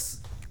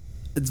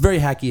it's very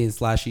hacky and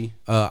slashy.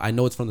 I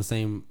know it's from the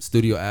same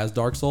studio as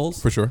Dark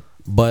Souls For sure.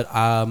 but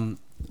I'm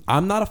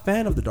not a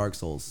fan of the Dark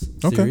Souls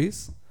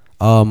series.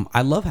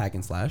 I love hack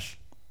and slash.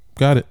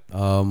 Got it.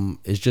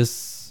 It's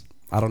just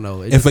I don't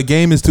know. If a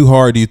game is too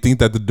hard, do you think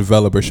that the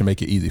developer should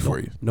make it easy for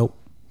you? Nope.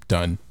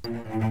 Done.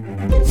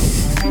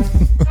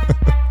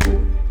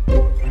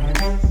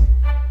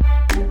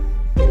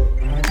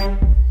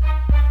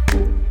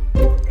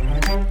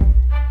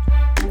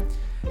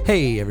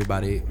 Hey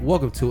everybody,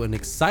 welcome to an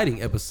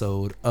exciting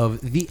episode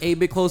of the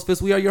 8-Bit Close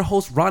Fist. We are your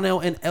hosts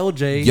Ronelll and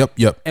LJ.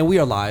 Yep. And we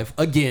are live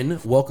again.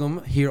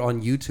 Welcome here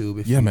on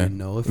YouTube. If you didn't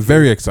know, if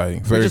very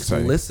exciting. Very you're just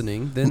exciting.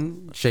 listening,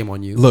 then shame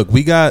on you. Look,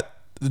 we got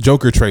the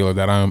Joker trailer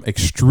that I'm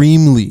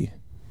extremely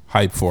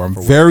hyped for. I'm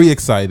very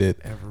excited.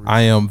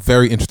 I am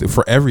very interested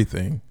for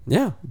everything.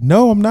 Yeah.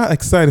 No, I'm not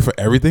excited for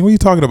everything. What are you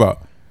talking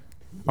about?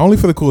 Only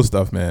for the cool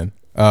stuff, man.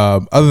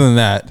 Other than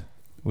that,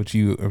 which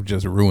you have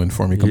just ruined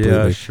for me completely.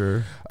 Yeah,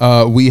 sure.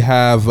 We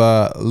have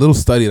a little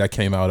study that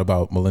came out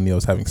about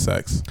millennials having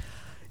sex.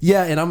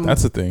 Yeah, and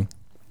that's a thing.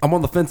 I'm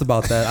on the fence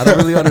about that. I don't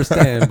really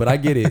understand, but I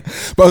get it.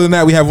 But other than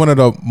that, we have one of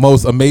the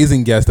most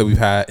amazing guests that we've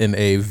had in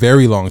a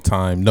very long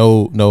time.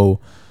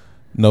 No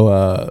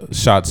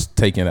shots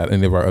taken at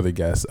any of our other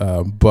guests.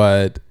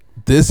 But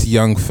this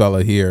young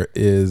fella here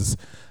is,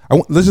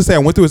 let's just say I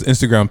went through his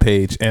Instagram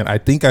page and I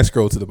think I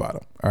scrolled to the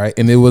bottom. All right.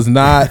 And it was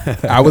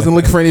not, I wasn't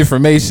looking for any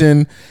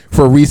information,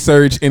 for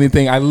research,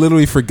 anything. I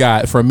literally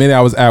forgot. For a minute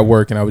I was at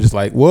work and I was just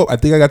like, well, I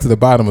think I got to the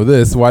bottom of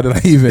this. Why did I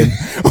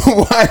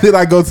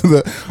go to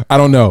the, I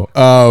don't know.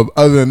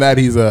 Other than that,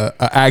 he's a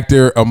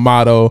actor, a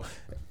model.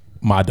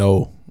 I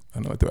don't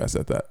know why I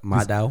said that.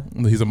 Model.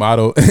 He's a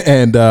model.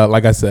 And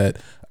like I said,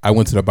 I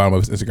went to the bottom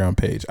of his Instagram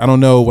page. I don't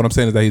know. What I'm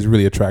saying is that he's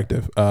really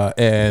attractive.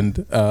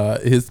 And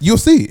you'll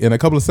see in a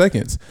couple of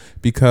seconds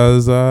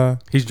because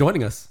he's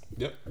joining us.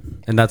 Yep.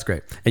 And that's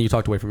great. And you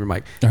talked away from your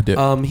mic. I did.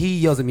 He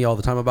yells at me all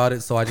the time about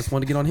it, so I just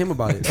want to get on him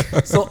about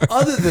it. So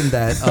other than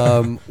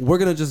that, we're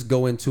going to just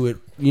go into it,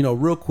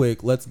 real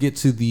quick. Let's get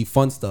to the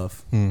fun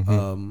stuff.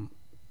 Mm-hmm.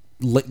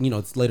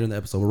 It's later in the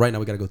episode, but right now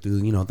we got to go through,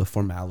 the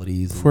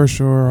formalities. For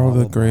sure. All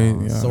the great.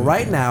 Yeah, so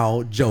right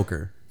now,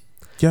 Joker.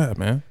 Yeah,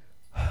 man.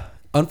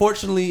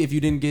 Unfortunately, if you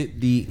didn't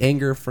get the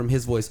anger from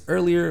his voice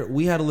earlier,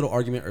 we had a little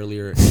argument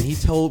earlier, and he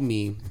told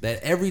me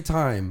that every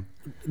time,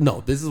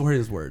 this is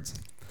his words.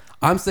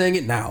 I'm saying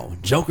it now.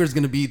 Joker's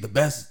going to be the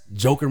best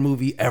Joker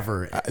movie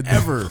ever. And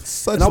I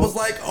was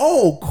like,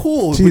 oh,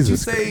 cool. Would you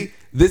say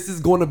this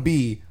is going to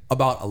be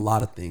about a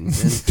lot of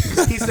things?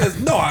 And he says,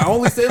 no, I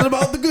only say it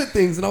about the good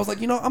things. And I was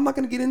like, I'm not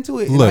going to get into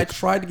it. And I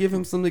tried to give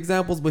him some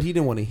examples, but he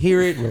didn't want to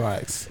hear it.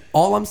 Relax.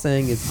 All I'm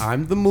saying is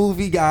I'm the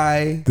movie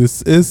guy.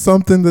 This is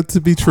something that to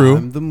be true.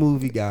 I'm the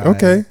movie guy.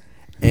 Okay.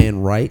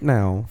 And right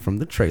now, from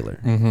the trailer,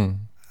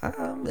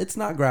 it's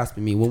not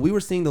grasping me. When we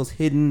were seeing those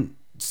hidden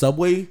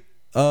Subway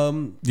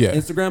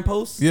Instagram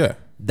posts,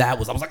 I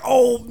was like,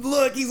 oh,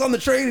 look, he's on the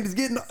train and he's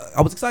getting,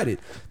 I was excited.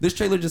 This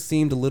trailer just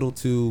seemed a little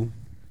too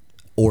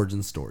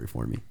origin story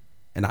for me.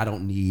 And I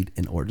don't need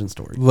an origin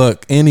story.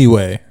 Look,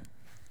 anyway,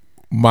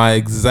 my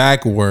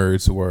exact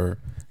words were,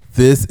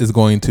 this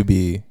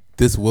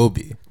will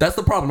be. That's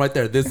the problem right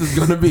there. This is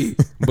going to be.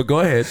 But go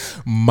ahead.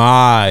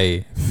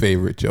 My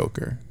favorite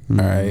Joker. All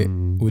right.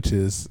 Which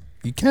is,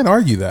 you can't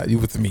argue that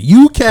with me.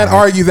 You can't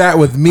argue that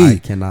with me. I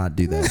cannot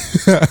do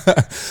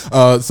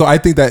that. So I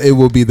think that it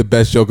will be the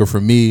best Joker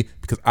for me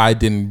because I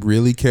didn't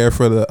really care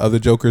for the other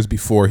Jokers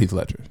before Heath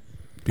Ledger.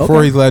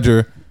 Heath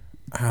Ledger,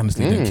 I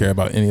honestly didn't care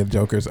about any of the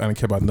Jokers. I didn't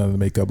care about none of the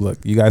makeup look.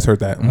 You guys heard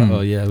that?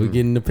 Oh yeah, we're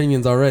getting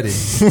opinions already.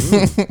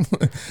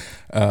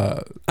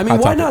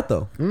 Why not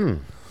though?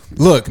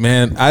 Look,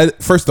 man.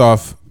 First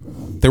off,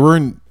 they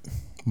weren't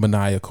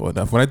maniacal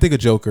enough. When I think of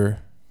Joker,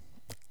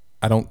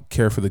 I don't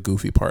care for the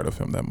goofy part of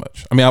him that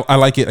much. I mean, I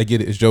like it. I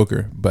get it. It's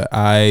Joker, but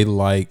I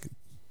like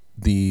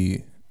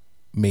the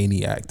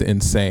maniac, the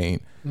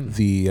insane,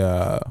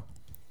 the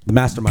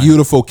mastermind,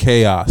 beautiful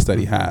chaos that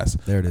he has.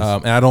 There it is.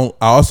 And I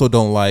also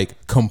don't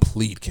like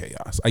complete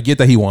chaos. I get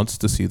that he wants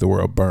to see the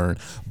world burn,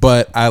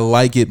 but I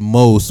like it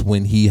most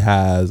when he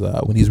has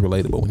when he's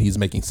relatable, when he's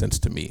making sense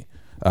to me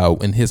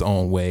in his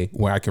own way,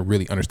 where I can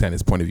really understand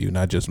his point of view,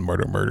 not just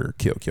murder,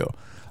 kill.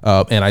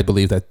 And I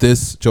believe that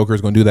this Joker is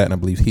going to do that, and I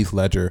believe Heath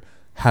Ledger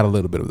had a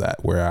little bit of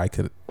that, where I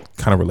could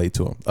kind of relate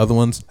to him. Other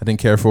ones, I didn't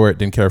care for it.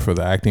 Didn't care for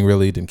the acting,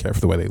 really. Didn't care for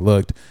the way they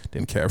looked.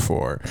 Didn't care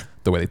for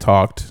the way they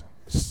talked.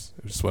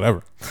 Just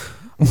whatever.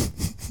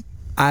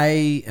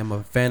 I am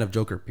a fan of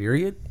Joker,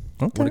 period.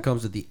 Okay. When it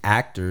comes to the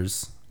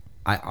actors,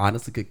 I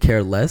honestly could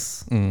care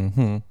less.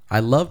 Mm-hmm. I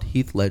loved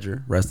Heath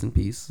Ledger, rest in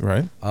peace.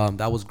 Right.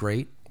 That was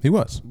great. He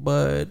was.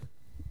 But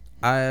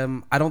I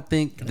don't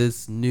think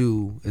this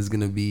new is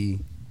going to be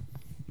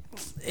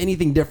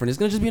anything different. It's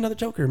going to just be another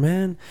Joker,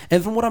 man.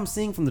 And from what I'm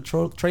seeing from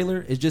the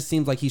trailer, it just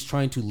seems like he's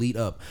trying to lead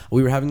up.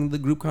 We were having the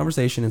group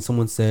conversation and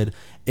someone said,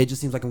 it just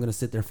seems like I'm going to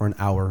sit there for an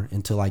hour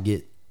until I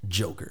get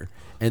Joker.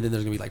 And then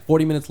there's going to be like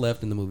 40 minutes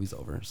left and the movie's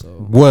over.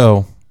 So,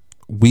 well,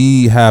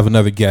 we have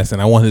another guest,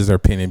 and I want his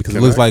opinion because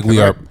it looks like we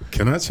are.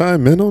 Can I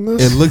chime in on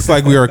this? It looks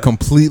like we are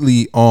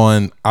completely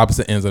on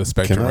opposite ends of the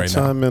spectrum right now.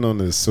 Can I chime in on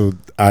this? So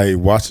I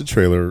watched the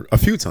trailer a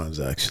few times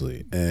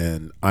actually,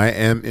 and I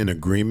am in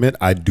agreement.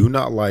 I do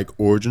not like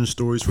origin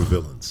stories for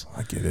villains.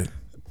 I get it.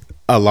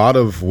 A lot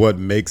of what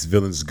makes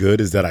villains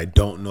good is that I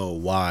don't know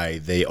why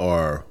they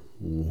are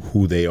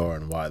who they are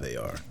and why they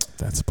are.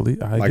 That's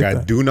believe.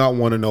 I do not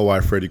want to know why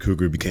Freddy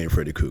Krueger became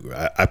Freddy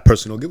Krueger. I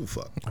personally don't give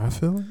a fuck. I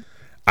feel it.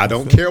 I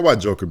don't care why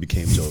Joker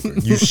became Joker.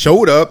 You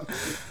showed up,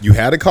 you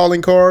had a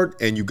calling card,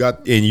 and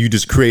you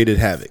just created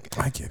havoc.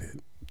 I get it.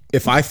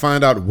 If I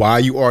find out why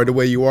you are the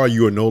way you are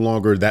no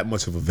longer that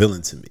much of a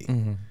villain to me.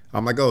 Mm-hmm.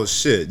 I'm like, oh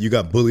shit, you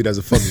got bullied as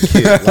a fucking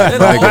kid.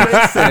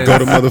 Like, go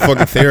to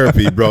motherfucking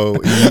therapy, bro.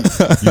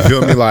 You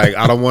feel me? Like,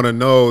 I don't want to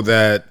know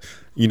that,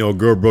 a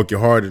girl broke your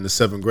heart in the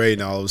 7th grade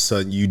and all of a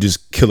sudden you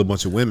just kill a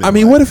bunch of women. I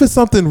mean, what if it's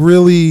something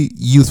really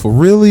useful?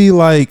 Really,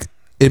 like,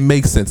 it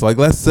makes sense. Like,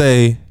 let's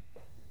say,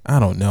 I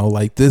don't know,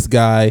 like this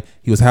guy,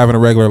 he was having a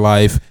regular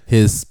life.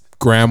 His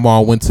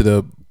grandma went to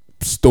the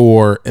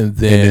store and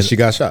then she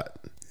got shot.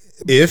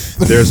 If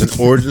there's an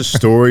origin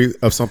story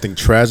of something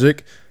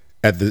tragic,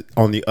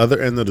 on the other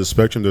end of the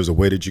spectrum, there's a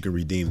way that you can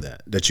redeem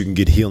that you can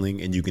get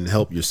healing and you can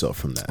help yourself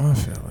from that. I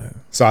feel it.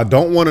 So I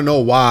don't want to know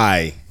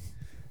why.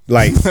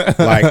 Like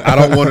I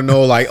don't want to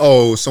know like,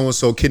 oh, so and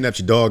so kidnapped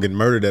your dog and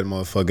murdered that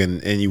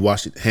motherfucker and you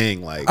watched it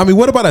hang. Like, I mean,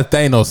 what about a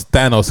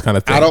Thanos kind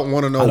of thing? I don't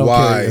want to know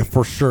why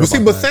for sure. Well,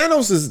 see, but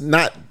Thanos is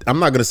not. I'm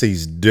not gonna say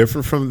he's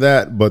different from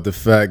that, but the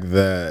fact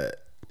that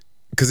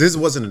because this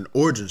wasn't an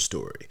origin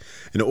story,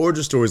 and the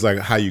origin story is like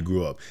how you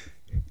grew up.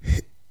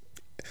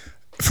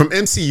 From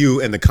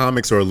MCU and the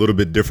comics are a little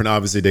bit different.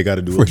 Obviously, they got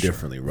to do it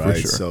differently, right?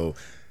 Sure. So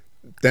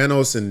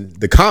Thanos in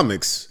the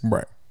comics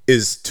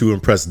is to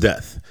impress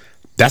death.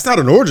 That's not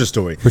an origin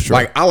story. For sure.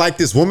 Like, I like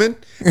this woman,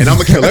 and I'm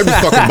gonna kill every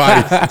fucking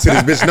body to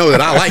this bitch know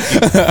that I like you.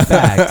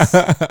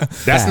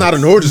 Facts. That's not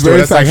an origin story.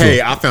 Very That's factual. like,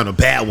 hey, I found a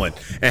bad one,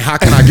 and how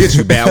can I get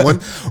you, bad one?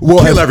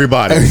 Kill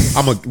everybody.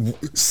 I'm gonna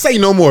say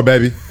no more,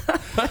 baby.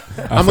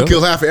 I'm gonna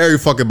kill half of every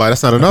fucking body.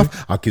 That's not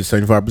enough. I'll kill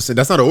 75%.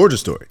 That's not an origin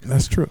story.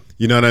 That's true.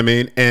 You know what I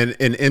mean? And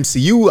in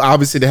MCU,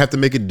 obviously, they have to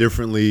make it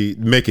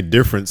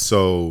different,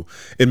 so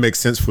it makes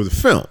sense for the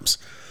films.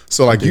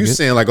 So like you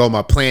saying like, oh,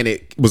 my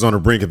planet was on the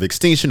brink of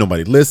extinction.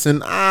 Nobody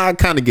listened. I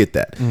kind of get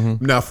that.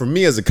 Mm-hmm. Now for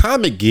me as a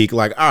comic geek,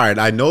 like, all right,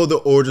 I know the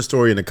origin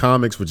story in the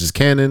comics, which is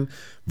canon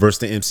versus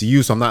the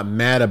MCU. So I'm not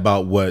mad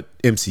about what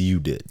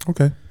MCU did.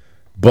 Okay.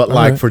 But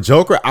like for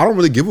Joker, I don't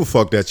really give a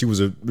fuck that she was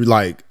a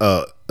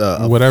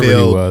whatever he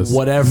was.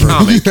 Whatever.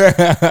 Comic.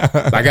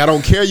 Like I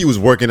don't care you was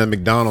working at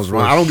McDonald's,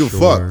 right? I don't give a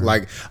fuck.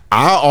 Like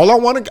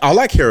all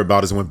I care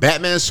about is when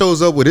Batman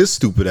shows up with his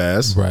stupid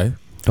ass. Right.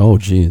 Oh,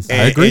 jeez.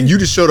 I agree. And you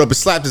just showed up and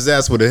slapped his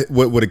ass with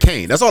a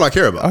cane. That's all I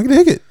care about. I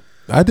dig it.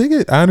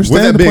 I understand.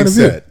 With that the being point of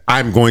said,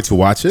 I'm going to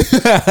watch it.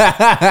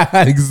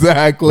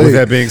 Exactly. With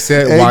that being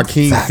said,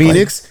 Joaquin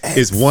Phoenix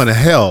is one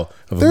hell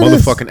of a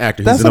motherfucking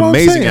actor. He's an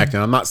amazing actor.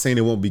 I'm not saying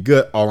it won't be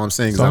good. All I'm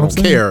saying is I don't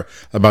care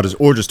about his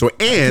origin story.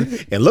 And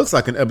it looks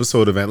like an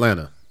episode of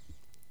Atlanta.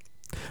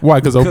 Why?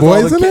 Because our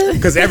boys in it?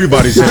 Because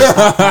everybody's in it.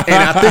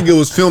 And I think it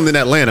was filmed in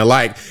Atlanta.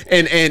 Like,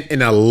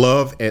 and I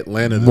love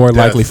Atlanta. More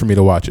likely for me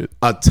to watch it.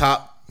 A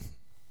top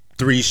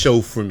 3 show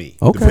for me.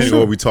 Okay. Depending on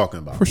what we're talking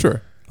about. For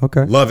sure.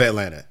 Okay. Love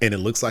Atlanta. And it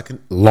looks like a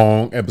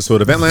long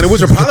episode of Atlanta,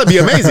 which will probably be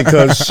amazing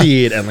because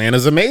shit,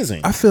 Atlanta's amazing.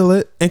 I feel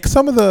it. And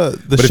some of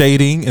the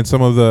shading and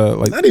some of the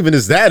like, not even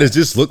as that, it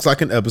just looks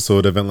like an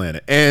episode of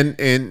Atlanta. And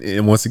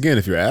once again,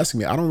 if you're asking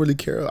me, I don't really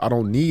care. I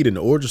don't need an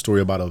origin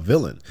story about a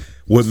villain.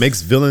 What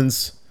makes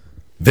villains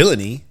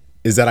villainy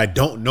is that I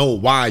don't know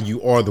why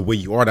you are the way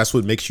you are. That's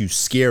what makes you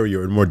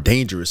scarier and more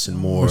dangerous and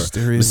more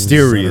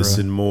mysterious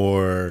and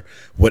more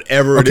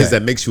whatever it is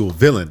that makes you a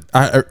villain.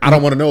 I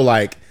don't want to know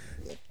like,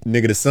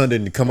 nigga, the sun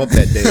didn't come up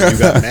that day and you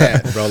got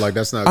mad, bro. Like,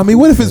 that's not I mean,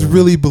 what if it's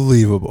really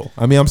believable?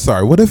 I mean, I'm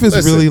sorry. What if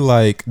it's really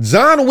like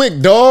John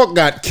Wick dog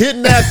got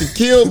kidnapped and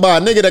killed by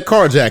a nigga that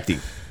carjacked him?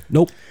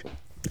 Nope.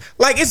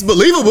 Like, it's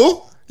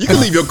believable. You can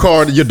leave your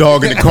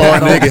dog in the car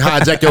and nigga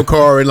hijack your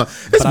car and like,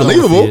 it's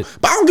believable.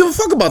 But I don't give a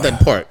fuck about that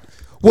part.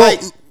 Well,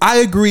 like, I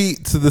agree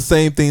to the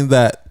same thing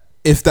that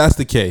if that's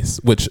the case,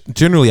 which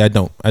generally I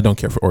don't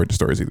care for origin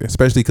stories either,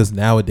 especially because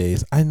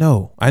nowadays I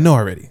know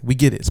already. We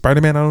get it.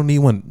 Spider-Man, I don't need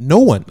one. No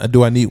one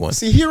do I need one.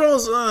 See,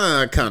 heroes,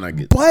 I kind of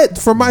get. But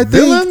for my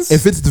villains, thing,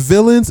 if it's the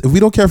villains, if we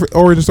don't care for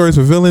origin stories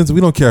for villains,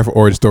 we don't care for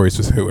origin stories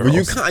for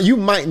heroes. Well, you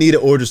might need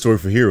an origin story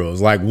for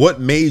heroes. Like,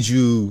 what made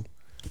you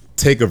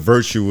take a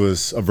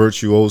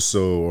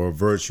virtuoso or a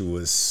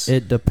virtuous?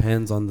 It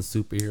depends on the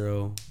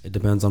superhero. It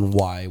depends on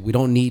why. We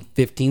don't need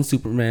 15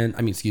 Superman.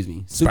 I mean, excuse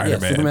me.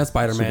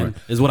 Spider-Man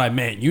is what I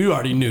meant. You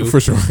already knew.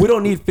 For sure. We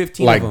don't need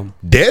 15 like of them.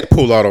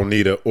 Deadpool, I don't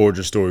need an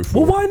origin story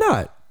for. Well, why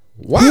not?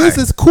 Why? This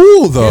is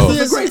cool though.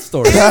 It's a great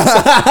story.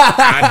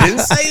 I didn't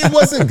say it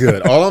wasn't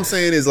good. All I'm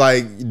saying is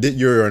like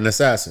you're an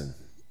assassin.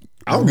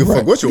 I don't give a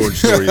fuck what your origin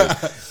story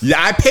is.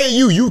 Yeah, I pay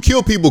you. You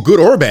kill people, good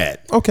or bad.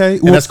 Okay,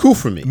 and that's cool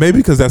for me. Maybe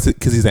because that's it,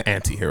 because he's an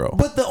anti-hero.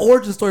 But the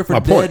origin story for My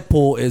point.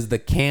 Deadpool is the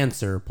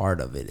cancer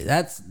part of it.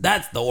 That's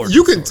the origin.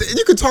 You can story.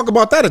 you can talk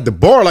about that at the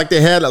bar, like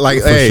they had,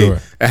 like, For hey, sure.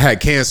 I had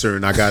cancer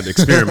and I got the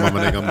experiment. I'm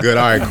like, I'm good.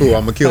 All right, cool.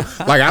 I'm gonna kill.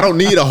 Like, I don't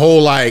need a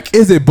whole like.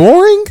 Is it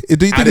boring?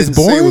 Do you I think didn't it's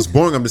say it boring? was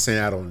boring. I'm just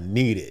saying I don't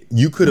need it.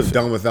 You could have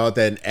done without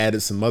that and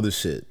added some other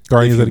shit.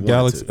 Guardians if of you the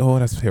wanted Galaxy. to. Oh,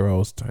 that's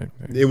heroes type.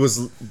 It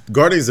was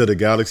Guardians of the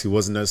Galaxy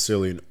wasn't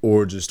necessarily an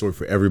origin story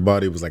for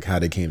everybody. It was like how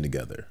they came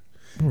together.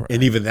 Right.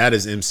 And even that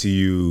is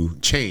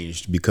MCU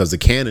changed because the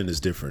canon is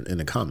different in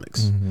the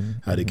comics,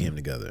 how they came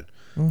together.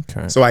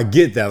 Okay. So I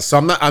get that. So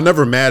I'm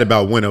never mad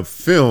about when a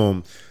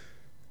film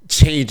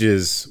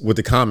changes what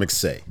the comics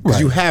say. Because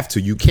you have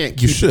to. You can't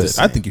keep You it the should.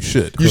 same. I think you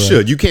should. You Correct.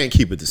 should. You can't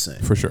keep it the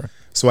same. For sure.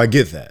 So I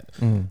get that.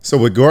 So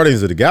with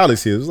Guardians of the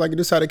Galaxy, it was like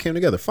this how they came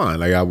together. Fine.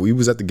 Like we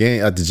was at the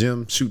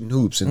gym shooting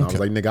hoops, and I was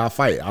like, nigga, I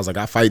fight. I was like,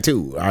 I fight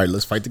too. All right,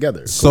 let's fight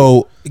together.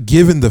 So,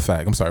 given the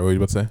fact, I'm sorry, what were you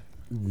about to say?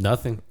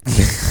 Nothing.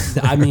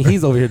 I mean,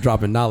 he's over here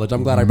dropping knowledge.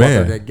 I'm glad I brought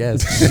Man. up that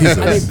guest.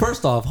 I mean,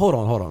 first off, hold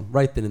on.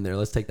 Right then and there,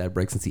 let's take that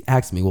break since he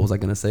asked me what was I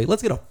going to say.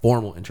 Let's get a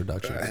formal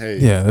introduction. Hey,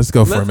 Yeah, let's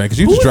go for it, man, because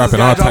you Who just is this dropping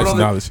guy all dropping types of all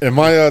the- knowledge. am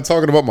I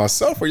talking about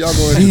myself or y'all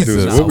going to do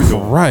Jesus this? What we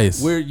doing?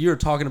 Christ. You're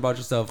talking about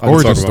yourself. I'm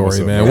Origin talking about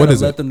story, myself. man. You What gotta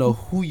is let it? them know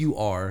who you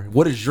are.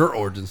 What is your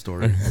origin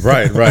story?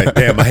 Right.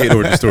 Damn, I hate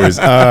origin stories.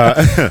 Are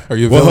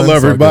you Well, villains? hello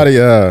everybody.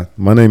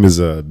 My name is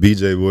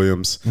BJ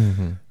Williams.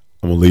 I'm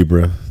a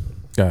Libra.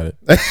 Got it.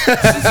 I'm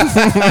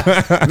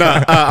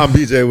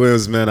BJ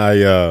Williams, man. I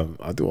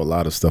do a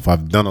lot of stuff.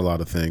 I've done a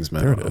lot of things,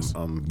 man. There it is.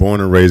 I'm born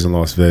and raised in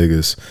Las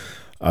Vegas.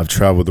 I've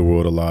traveled the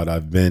world a lot.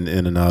 I've been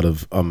in and out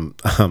of. I'm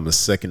a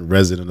second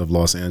resident of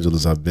Los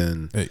Angeles. I've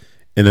been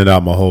in and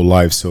out my whole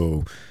life.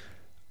 So,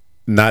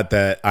 not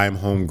that I'm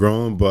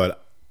homegrown, but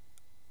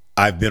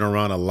I've been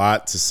around a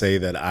lot to say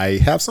that I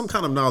have some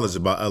kind of knowledge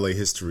about LA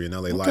history and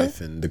LA life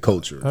and the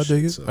culture. I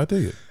dig it. So, I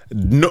dig it.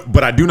 no,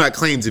 but I do not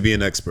claim to be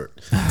an expert.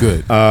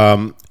 Good.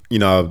 You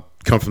know,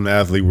 I come from the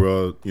athlete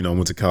world. You know,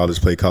 went to college,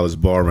 played college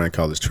ball, ran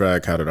college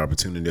track, had an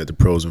opportunity at the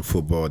pros in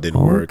football. It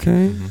didn't work.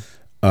 Okay.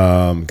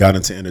 Got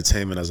into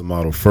entertainment as a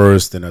model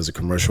first, then as a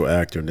commercial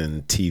actor, and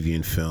then TV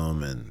and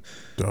film, and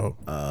Dope.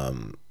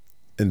 and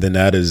then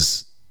that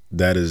is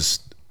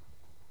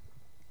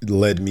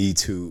led me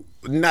to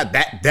not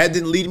that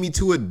didn't lead me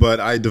to it, but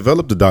I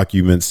developed a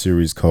document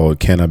series called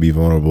Can I Be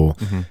Vulnerable?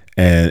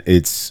 And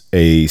it's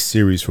a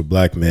series for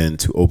black men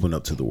to open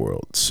up to the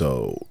world.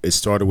 So it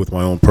started with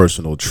my own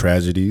personal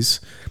tragedies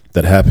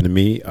that happened to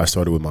me. I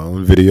started with my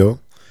own video,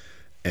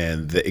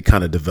 and it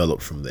kind of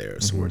developed from there.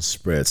 So where it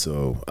spread.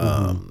 So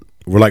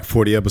we're like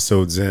 40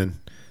 episodes in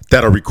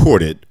that are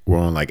recorded. We're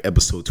on like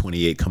episode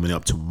 28 coming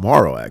up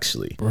tomorrow,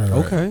 actually. Right.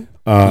 Okay.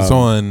 It's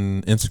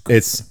on Instagram.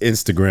 It's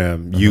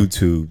Instagram,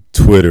 YouTube,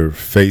 Twitter,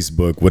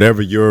 Facebook,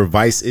 whatever your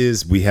vice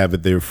is, we have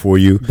it there for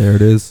you. There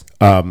it is.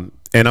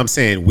 And I'm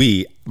saying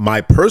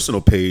my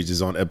personal page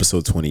is on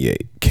episode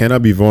 28. Can I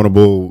Be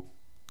Vulnerable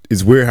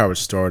is weird how it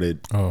started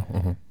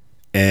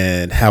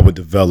and how it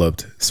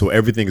developed. So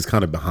everything is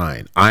kind of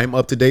behind. I'm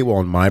up to date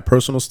on my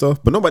personal stuff,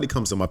 but nobody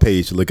comes to my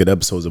page to look at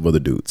episodes of other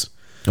dudes.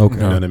 Okay.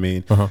 You know what I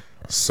mean?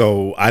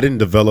 So I didn't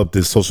develop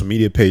the social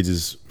media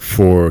pages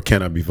for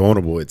Can I Be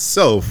Vulnerable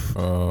itself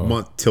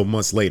till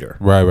months later.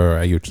 Right. I get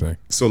what you're saying.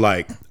 So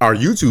like our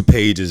YouTube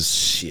page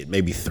is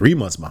maybe 3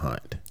 months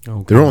behind.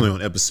 Okay. They're only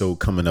on episode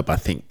coming up, I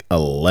think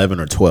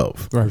 11 or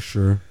 12. For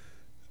sure.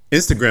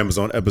 Instagram is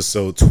on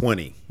episode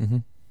 20.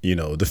 You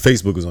know, the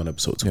Facebook is on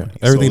episode 20.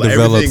 Everything like,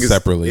 develops everything is-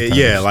 separately, kind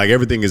Yeah, of. like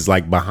everything is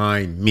like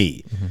behind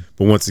me.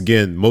 But once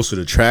again, most of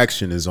the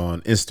traction is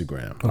on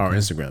Instagram, our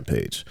Instagram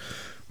page.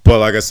 But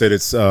like I said,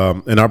 it's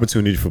an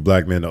opportunity for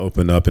black men to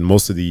open up, and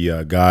most of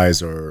the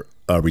guys are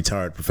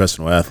retired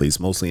professional athletes,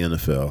 mostly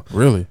NFL.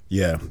 Really?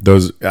 Yeah,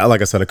 those.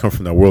 Like I said, I come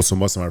from that world, so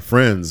most of my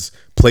friends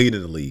played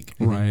in the league,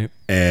 Right.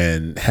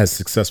 and had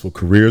successful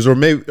careers, or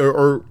maybe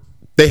or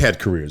they had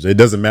careers. It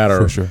doesn't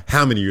matter Sure.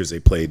 how many years they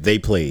played. They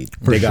played.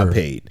 They got sure.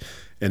 paid,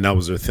 and that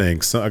was their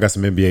thing. So I got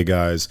some NBA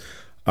guys.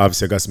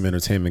 Obviously, I got some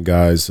entertainment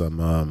guys. Some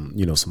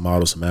some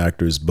models, some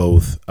actors,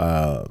 both.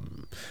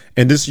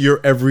 And this is your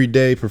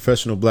everyday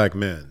professional black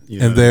men. You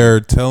know And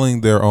they're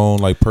telling their own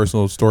like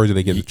personal stories that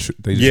they get.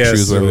 They just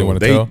choose whatever they want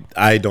to tell.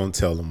 I don't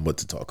tell them what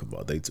to talk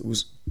about.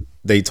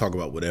 They talk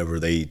about whatever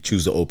they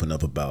choose to open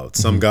up about.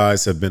 Some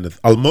guys have been.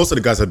 Most of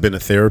the guys have been to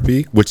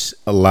therapy, which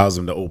allows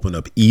them to open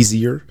up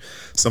easier.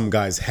 Some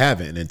guys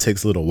haven't, and it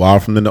takes a little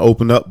while for them to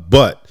open up.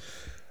 But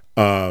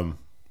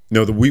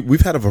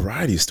we've had a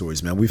variety of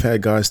stories, man. We've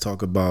had guys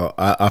talk about.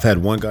 I've had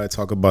one guy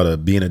talk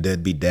about being a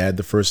deadbeat dad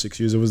the first 6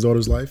 years of his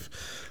daughter's life.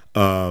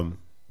 And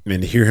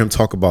to hear him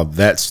talk about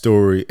that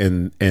story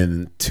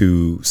and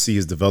to see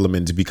his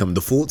development to become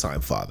the full-time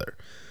father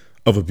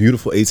of a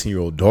beautiful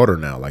 18-year-old daughter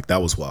now, like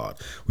that was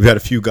wild. We've had a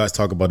few guys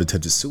talk about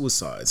attempted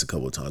suicides a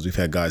couple of times. We've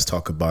had guys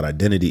talk about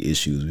identity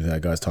issues. We've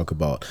had guys talk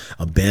about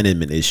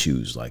abandonment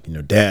issues, like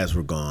dads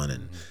were gone,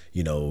 and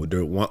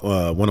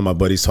one of my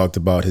buddies talked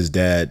about his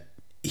dad.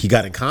 he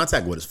got in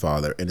contact with his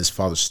father, and his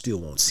father still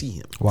won't see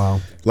him. Wow.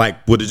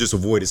 Like, would have just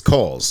avoid his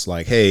calls.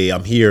 Like, hey,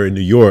 I'm here in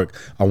New York.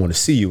 I want to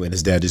see you. And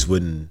his dad just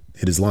wouldn't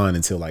hit his line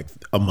until like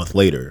a month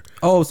later.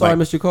 Oh, sorry, I Like,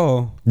 missed your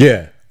call.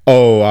 yeah.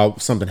 Oh,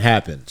 something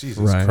happened. Jesus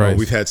Right. Christ.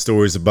 We've had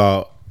stories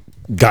about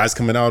guys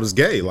coming out as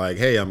gay. Like,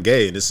 hey, I'm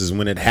gay, and this is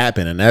when it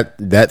happened. And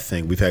that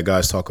thing. We've had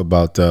guys talk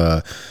about,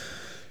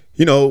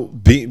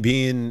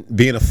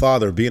 being a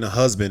father, being a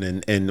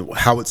husband, and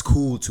how it's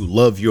cool to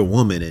love your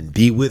woman and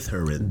be with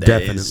her, and that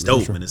Definitely, is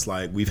dope. sure. And it's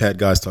like we've had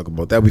guys talk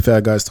about that. We've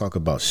had guys talk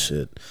about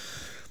shit.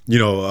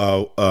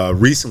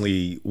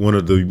 Recently, one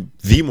of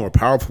the more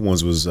powerful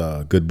ones was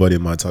a good buddy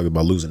of mine talking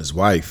about losing his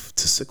wife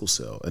to sickle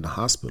cell in the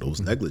hospital. It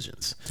was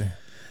negligence,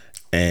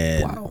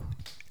 and Wow.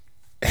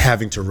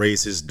 having to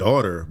raise his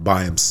daughter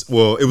by himself.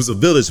 Well, it was a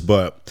village,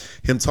 but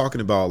him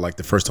talking about like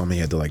the first time he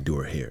had to like do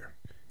her hair.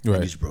 And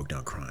Right. he just broke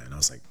down crying. I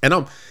was like, and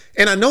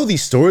I know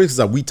these stories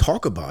because we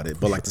talk about it,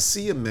 but like to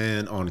see a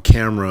man on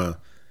camera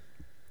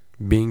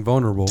Being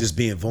vulnerable. just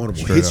being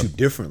vulnerable Straight hits up. you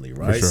differently,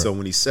 right? sure. So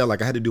when he said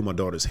like I had to do my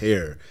daughter's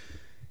hair,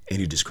 and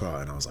he just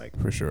cried, and I was like,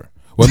 For sure.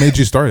 What made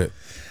you start it?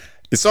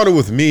 it started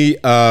with me.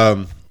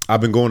 I've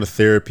been going to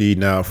therapy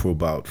now for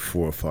about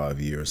 4 or 5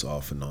 years,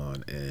 off and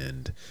on,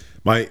 and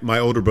my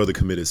older brother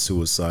committed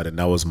suicide, and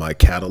that was my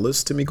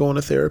catalyst to me going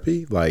to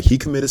therapy. Like, he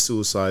committed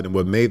suicide, and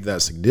what made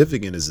that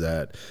significant is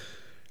that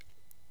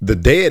the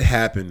day it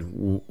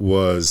happened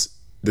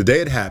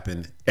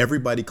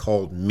everybody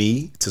called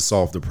me to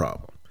solve the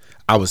problem.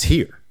 I was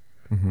here.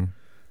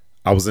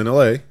 I was in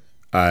LA.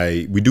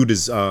 We do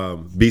this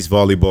beach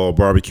volleyball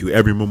barbecue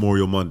every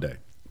Memorial Monday.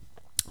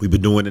 We've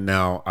been doing it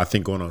now, I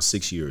think, going on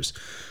 6 years.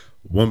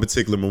 One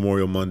particular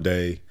Memorial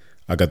Monday,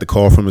 I got the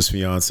call from his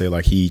fiance,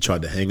 like he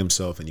tried to hang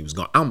himself and he was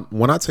gone.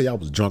 When I tell you I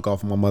was drunk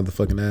off of my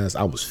motherfucking ass,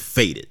 I was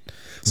faded.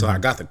 So I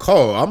got the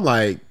call. I'm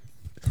like,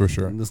 For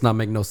sure. Does not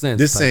make no sense.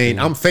 this type ain't,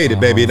 thing. I'm faded,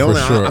 baby. Don't,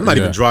 For sure, I'm not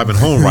even yeah. driving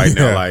home right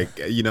now. Yeah. Like,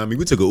 you know what I mean?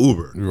 We took an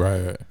Uber.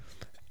 Right.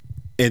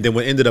 And then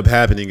what ended up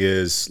happening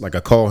is, like, I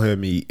call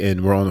him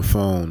and we're on the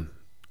phone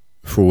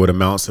for what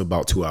amounts to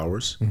about 2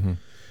 hours.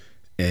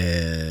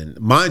 And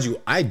mind you,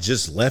 I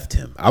just left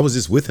him. I was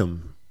just with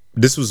him.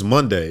 This was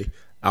Monday.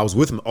 I was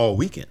with him all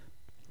weekend.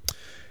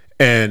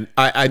 And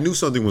I knew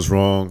something was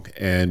wrong.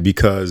 And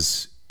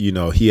because, he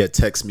had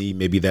texted me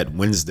maybe that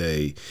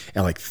Wednesday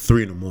at like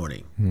 3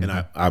 a.m. And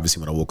I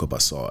obviously when I woke up, I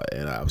saw it.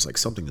 And I was like,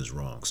 something is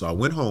wrong. So I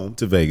went home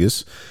to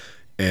Vegas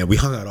and we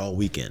hung out all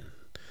weekend.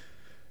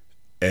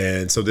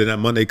 And so then that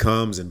Monday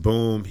comes and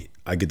boom,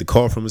 I get the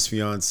call from his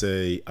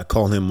fiance. I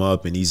call him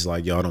up and he's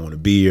like, yo, I don't want to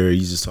be here.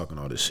 He's just talking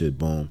all this shit.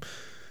 Boom.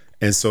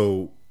 And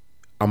so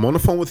I'm on the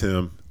phone with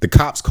him. The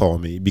cops call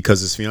me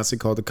because his fiance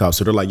called the cops.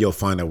 So they're like, yo,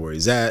 find out where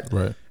he's at.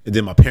 Right. And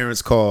then my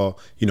parents call,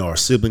 our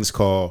siblings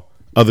call,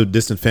 other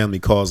distant family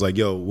calls like,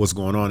 yo, what's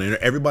going on? And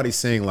everybody's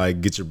saying like,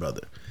 get your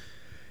brother.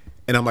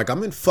 And I'm like,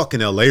 I'm in fucking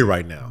LA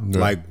right now. Yeah.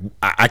 Like,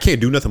 I can't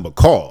do nothing but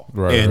call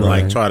and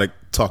like try to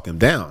talk him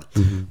down.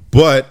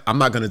 But I'm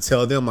not going to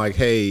tell them like,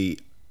 hey,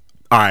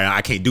 all right,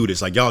 I can't do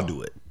this. Like, y'all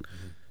do it.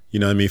 You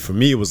know what I mean? For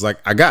me, it was like,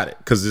 I got it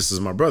because this is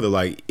my brother.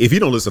 Like, if you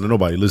don't listen to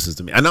nobody, listens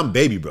to me. And I'm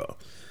baby bro.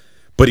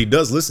 But he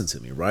does listen to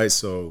me, right?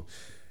 So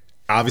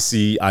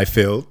obviously I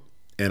failed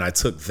and I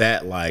took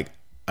that like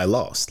I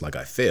lost, like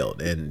I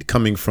failed. And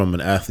coming from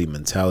an athlete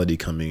mentality,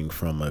 coming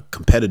from a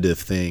competitive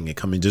thing and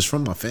coming just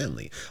from my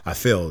family, I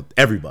failed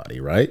everybody,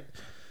 right?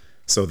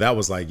 So that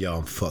was like, yo,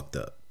 I'm fucked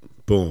up.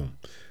 Boom.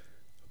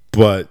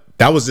 But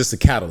that was just a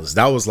catalyst.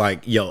 That was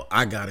like, yo,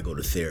 I gotta go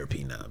to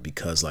therapy now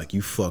because like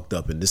you fucked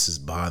up and this is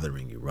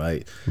bothering you,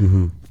 right?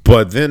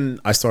 But then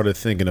I started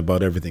thinking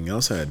about everything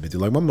else I had been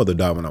through. Like my mother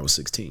died when I was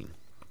 16,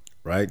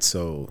 right?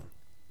 So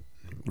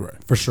Right.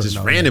 For sure. just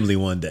no, randomly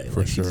one day, like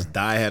sure. she just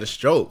died, had a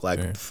stroke, like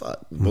Yeah. what the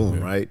fuck,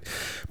 boom, right?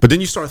 But then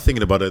you start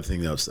thinking about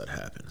everything else that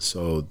happened.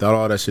 So that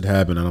all that shit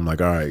happened, and I'm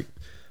like, all right,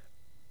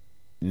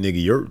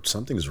 nigga,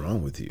 something's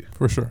wrong with you.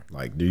 For sure.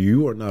 Like,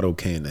 you are not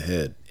okay in the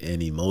head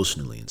and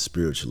emotionally and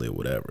spiritually or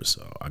whatever.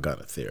 So I got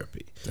a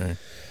therapy. Dang.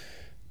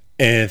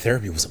 And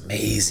therapy was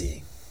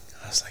amazing.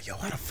 I was like, yo,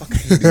 why the fuck I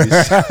didn't do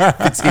this shit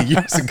 15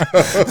 years ago?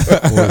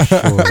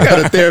 I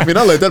got a therapy and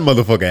I let that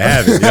motherfucker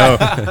have it, yo.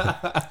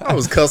 I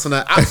was cussing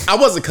her. I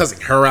wasn't cussing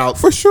her out.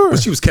 For sure.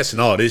 But she was catching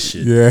all this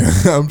shit. Yeah,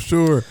 I'm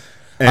sure.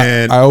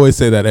 And I always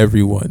say that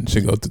everyone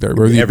should go to therapy.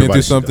 Whether you've been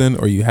Everybody through should something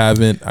or you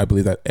haven't, I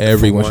believe that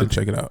everyone should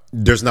check it out.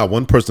 there's not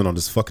one person on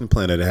this fucking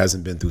planet that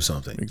hasn't been through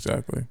something.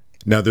 Exactly.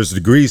 Now, there's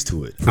degrees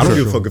to it. I don't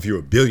give a sure. fuck if you're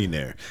a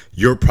billionaire.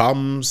 Your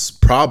problems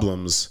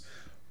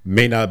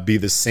may not be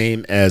the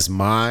same as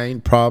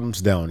mine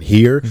problems down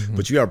here,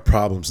 but you have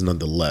problems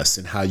nonetheless.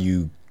 And how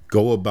you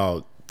go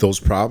about those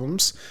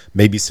problems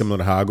may be similar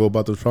to how I go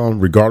about those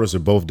problems. Regardless, they're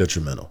both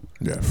detrimental.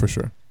 Yeah, for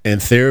sure. And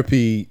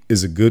therapy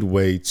is a good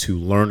way to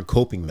learn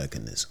coping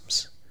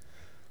mechanisms.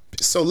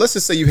 So let's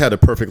just say you had a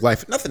perfect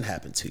life. Nothing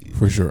happened to you.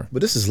 For sure.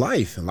 But this is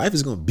life, and life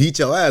is going to beat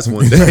your ass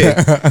one day.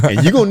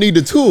 And you're going to need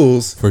the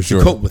tools For sure.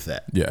 to cope with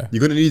that. Yeah. You're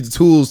going to need the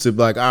tools to be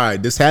like, all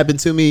right, this happened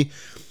to me.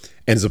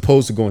 And as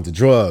opposed to going to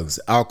drugs,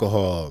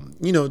 alcohol,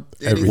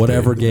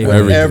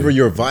 whatever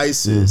your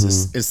vice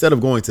is, instead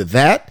of going to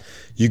that,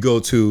 you go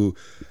to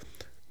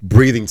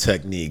breathing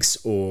techniques,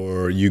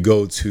 or you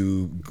go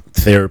to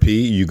therapy,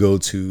 you go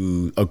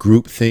to a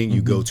group thing,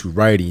 you go to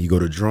writing, you go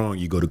to drawing,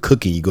 you go to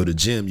cooking, you go to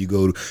gym,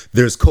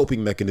 there's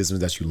coping mechanisms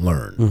that you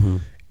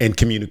learn, and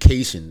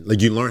communication,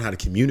 like you learn how to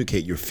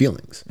communicate your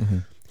feelings.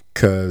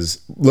 Because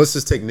let's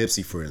just take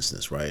Nipsey for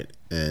instance, right?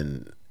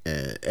 And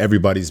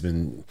everybody's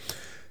been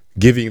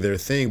giving their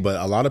thing, but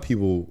for a lot of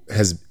people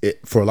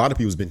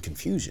it's been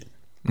confusion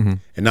and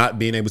not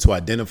being able to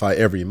identify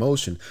every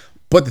emotion.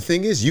 But the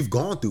thing is, you've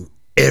gone through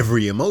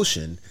every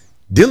emotion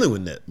dealing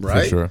with it,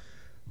 right? For sure.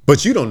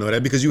 But you don't know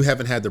that because you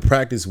haven't had the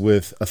practice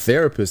with a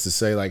therapist to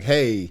say like,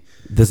 hey,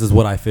 this is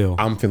what I feel.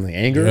 I'm feeling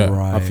anger. Yeah.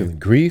 Right. I'm feeling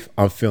grief.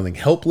 I'm feeling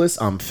helpless.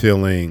 I'm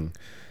feeling...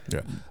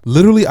 Yeah.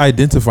 Literally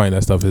identifying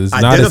that stuff is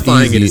identifying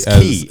not as easy it is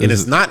key. And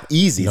it's not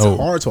easy. No.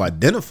 It's hard to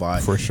identify.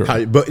 For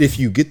sure. But if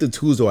you get the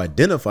tools to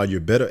identify, you're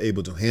better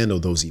able to handle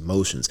those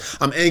emotions.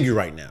 I'm angry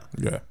right now.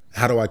 Yeah.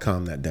 How do I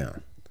calm that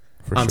down?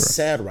 I'm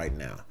sad right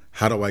now.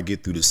 How do I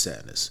get through the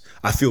sadness?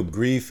 I feel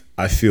grief.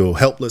 I feel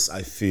helpless.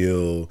 I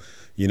feel,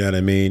 you know what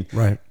I mean?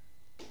 Right.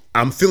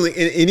 I'm feeling,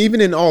 and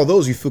even in all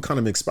those, you feel kind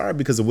of inspired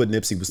because of what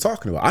Nipsey was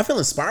talking about. I feel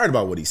inspired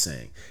about what he's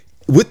saying,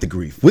 with the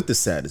grief, with the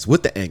sadness,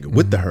 with the anger,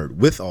 with the hurt,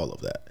 with all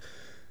of that.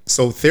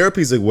 So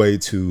therapy is a way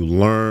to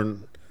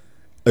learn,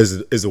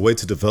 is a way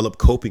to develop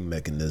coping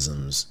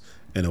mechanisms,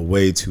 and a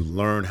way to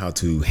learn how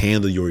to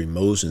handle your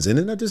emotions, and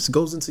then that just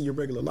goes into your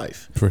regular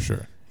life. For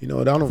sure. You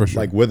know, I don't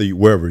like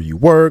wherever you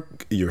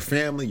work, your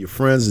family, your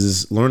friends,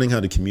 is learning how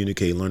to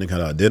communicate, learning how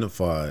to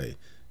identify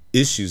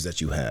issues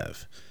that you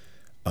have,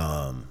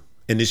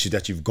 and issues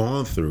that you've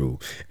gone through,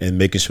 and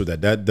making sure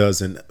that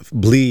doesn't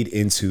bleed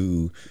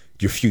into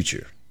your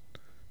future.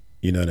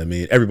 You know what I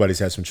mean? Everybody's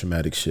had some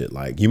traumatic shit.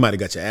 Like, you might have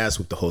got your ass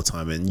whooped the whole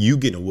time, and you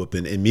getting a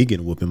whooping and me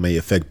getting a whooping may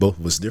affect both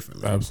of us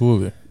differently.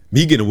 Absolutely.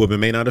 Me getting a whooping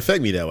may not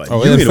affect me that way.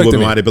 Oh, you getting a whooping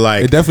might be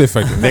like, it definitely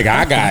affected me. nigga,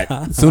 I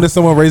got. As soon as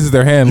someone raises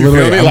their hand, You feel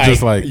literally, me? I'm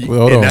just like, well,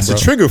 hold and on, that's bro. a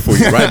trigger for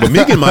you, right? But me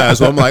getting my ass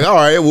whooped, I'm like, all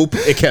right, well,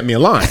 it kept me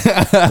in line.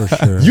 For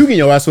sure. You getting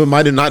your ass whooped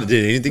might have not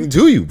did anything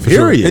to you. For sure.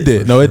 Period. It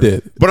did. No, it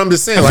did. But I'm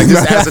just saying, like,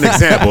 just as an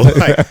example,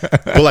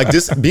 but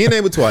just being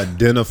able to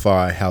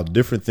identify how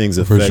different things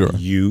affect sure.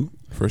 you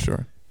For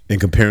sure. in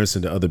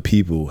comparison to other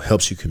people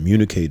helps you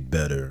communicate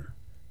better,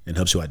 and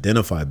helps you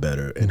identify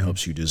better, and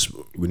helps you just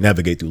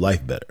navigate through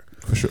life better.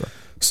 For sure.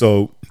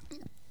 So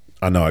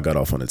I know I got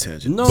off on a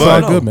tangent. No, but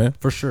no, good, man.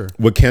 For sure.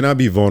 what Can I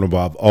Be Vulnerable?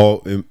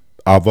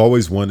 I've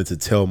always wanted to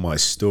tell my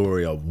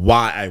story of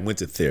why I went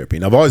to therapy,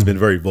 and I've always been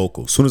very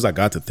vocal. As soon as I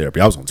got to therapy,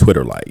 I was on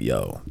Twitter like,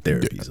 "Yo,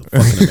 therapy's a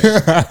fucking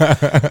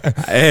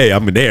amazing." Hey,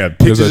 I'm in there.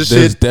 Pictures of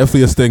There's shit.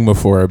 definitely a stigma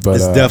for it, but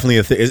It's definitely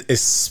a thing,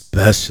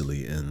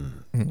 especially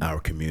in our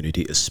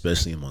community,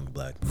 especially among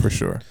Black people. for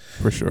sure.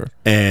 For sure.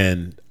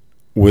 And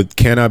with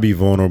Can I Be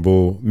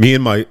Vulnerable, me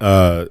and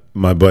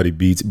my buddy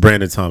BT,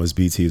 Brandon Thomas,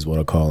 BT is what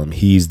I call him.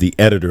 He's the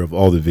editor of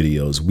all the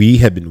videos. We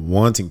have been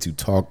wanting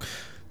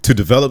to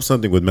develop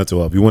something with mental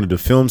health. We wanted to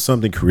film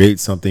something, create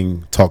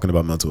something talking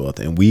about mental health.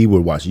 And we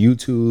would watch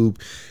YouTube,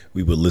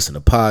 we would listen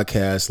to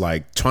podcasts,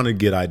 like trying to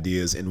get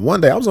ideas. And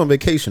one day I was on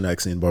vacation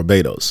actually in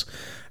Barbados,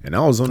 and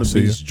I was on the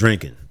beach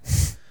drinking,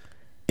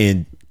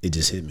 and it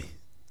just hit me.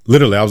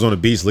 Literally, I was on the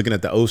beach looking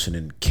at the ocean,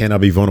 and Can I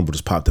Be Vulnerable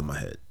just popped in my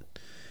head.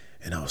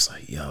 And I was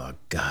like, yo, I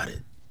got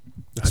it.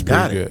 That's I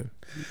got pretty it. good.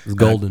 It's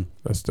golden.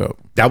 That's dope.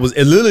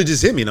 It literally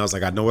just hit me, and I was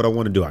like, I know what I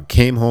want to do. I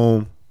came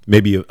home,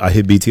 maybe I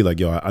hit BT like,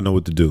 yo, I know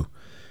what to do.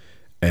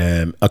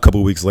 And a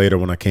couple of weeks later,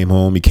 when I came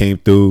home, he came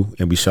through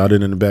and we shot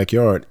it in the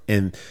backyard.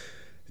 And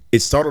it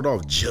started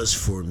off just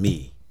for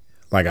me.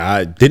 Like,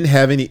 I didn't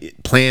have any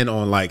plan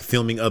on like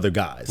filming other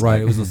guys. Right.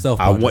 Like, It was a self.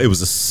 it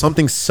was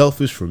something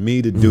selfish for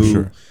me to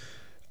do,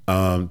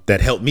 that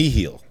helped me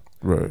heal.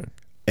 Right.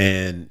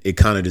 And it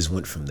kind of just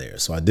went from there.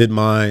 So I did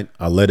mine.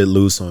 I let it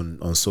loose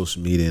on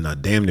social media, and I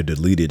damn near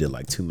deleted it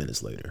like 2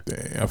 minutes later.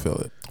 Dang, I feel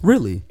it.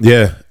 Really?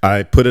 Yeah,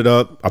 I put it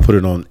up. I put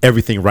it on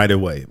everything right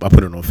away. I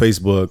put it on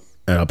Facebook,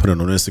 and I put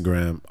it on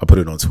Instagram. I put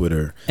it on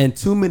Twitter. And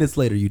 2 minutes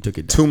later, you took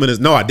it down. 2 minutes.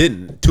 No, I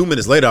didn't. 2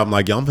 minutes later, I'm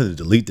like, yo, I'm finna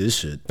delete this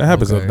shit. That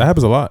happens. Okay. That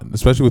happens a lot,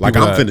 especially with Like,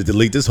 people I'm finna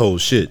delete this whole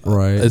shit.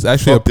 Right. It's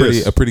actually Fuck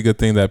this. a pretty good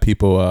thing that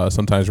people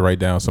sometimes write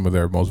down some of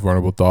their most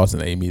vulnerable thoughts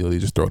and they immediately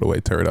just throw it away,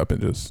 tear it up,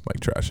 and just like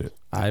trash it.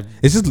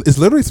 It's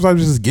literally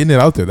sometimes just getting it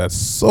out there. That's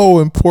so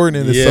important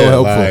and it's so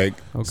helpful.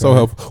 Like, So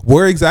helpful.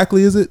 Where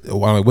exactly is it?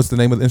 What's the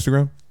name of the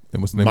Instagram?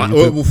 And what's the name of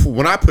YouTube?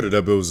 when I put it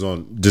up, it was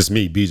on just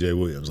me, BJ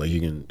Williams. Like, you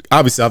can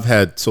obviously, I've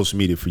had social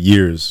media for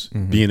years,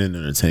 being in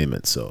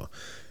entertainment, so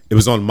it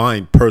was on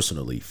mine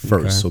personally first.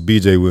 Okay. So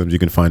BJ Williams, you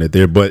can find it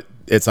there, but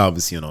it's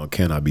obviously on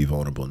Can I Be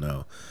Vulnerable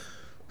now.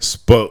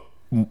 But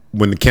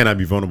when the Can I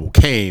Be Vulnerable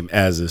came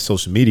as a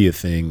social media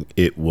thing,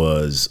 it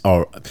was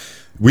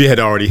we had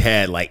already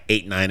had like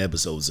 8-9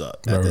 episodes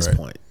up at this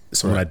point.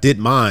 So when I did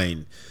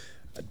mine,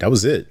 that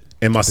was it.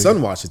 And my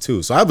son watched it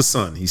too. So I have a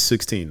son. He's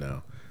 16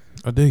 now.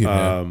 I dig it,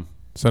 man.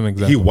 Set an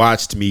example. He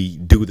watched me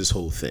do this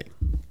whole thing,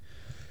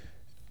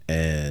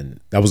 and And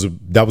that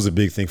was a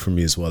big thing for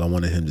me as well. I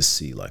wanted him to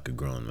see like a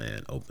grown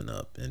man open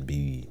up and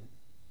be,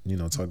 you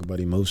know, talk about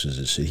emotions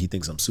and shit. He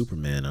thinks I'm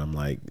Superman. I'm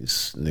like,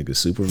 this nigga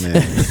Superman.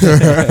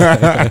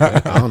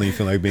 I don't even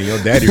feel like being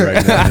your daddy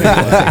right now.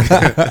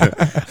 Nigga.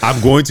 Like,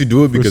 I'm going to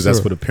do it because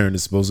that's what a parent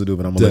is supposed to do.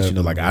 But I'm gonna let you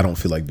know, like, I don't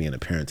feel like being a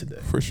parent today.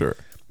 For sure.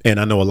 And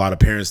I know a lot of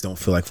parents don't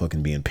feel like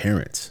fucking being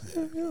parents.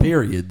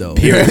 Period, though.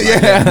 Period.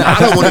 Like, I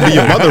don't want to be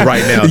your mother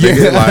right now,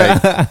 nigga.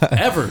 Like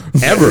ever.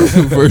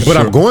 But sure.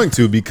 I'm going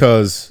to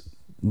because.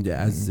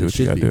 Yeah, as Do it what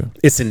you should gotta be. do.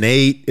 It's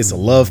innate. It's a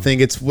love thing.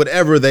 It's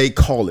whatever they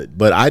call it.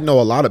 But I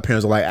know a lot of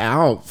parents are like, I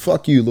don't,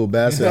 fuck you, little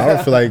bastard. I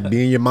don't feel like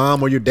being your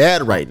mom or your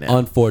dad right now.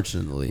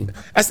 Unfortunately.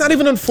 That's not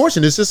even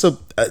unfortunate. It's just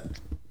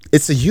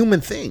it's a human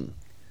thing.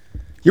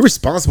 You're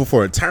responsible for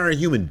an entire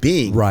human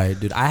being. Right,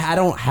 dude. I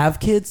don't have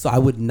kids, so I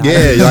would not.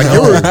 Yeah,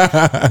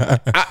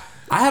 like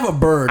I have a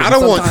bird. I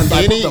don't want sometimes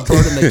I any- put the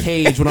bird in the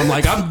cage when I'm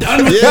like, I'm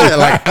done with yeah, it.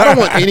 like I don't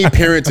want any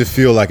parent to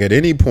feel like at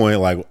any point,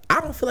 like, I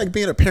don't feel like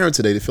being a parent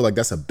today to feel like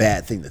that's a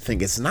bad thing to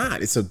think. It's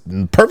not. It's a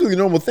perfectly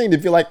normal thing to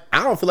feel like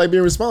I don't feel like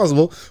being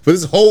responsible for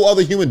this whole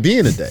other human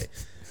being today.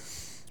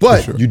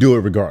 But you do it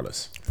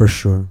regardless. For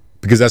sure.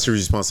 Because that's your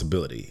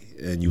responsibility.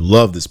 And you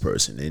love this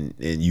person.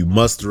 And you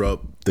muster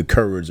up the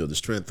courage or the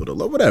strength or the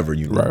love, whatever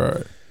you know.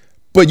 Right.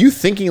 But you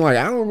thinking like,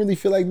 I don't really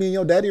feel like being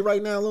your daddy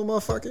right now, little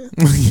motherfucker.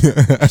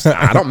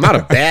 I'm not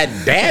a bad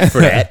dad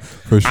for that.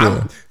 For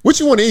sure. What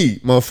you want to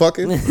eat,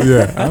 motherfucker?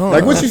 Yeah. I don't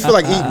Like, what you feel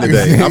like eating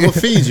today? I'm gonna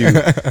feed you.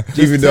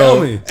 Even tell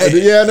though, me.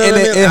 yeah, no, and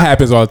no, it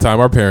happens all the time.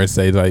 Our parents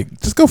say, like,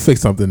 just go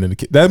fix something in the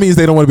kid. That means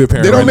they don't want to be a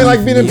parent. they don't right mean now.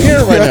 like being a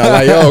parent right now.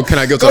 Like, yo, can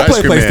I go to Go the ice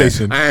play cream man?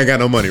 PlayStation. I ain't got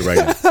no money right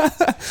now.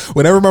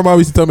 Whenever my mom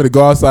used to tell me to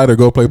go outside or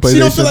go play PlayStation, She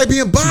don't feel like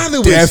being bothered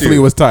with definitely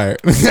you. was tired.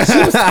 and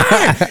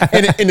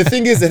the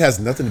thing is, it has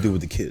nothing to do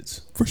with the kids.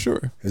 For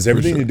sure. It's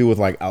everything to do with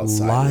like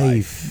outside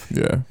life.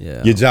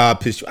 Yeah. Your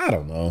job pissed you. I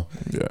don't know.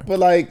 Yeah. But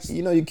like,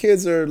 you know, your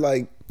kids are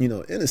like, you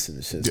know, innocent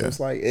and shit. So Yeah. it's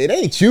like, it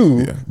ain't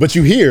you, Yeah. but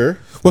you here.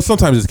 Well,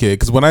 sometimes it's kid,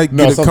 because when I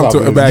come sometimes to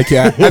it a is. bad kid,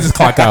 I just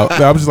clock out.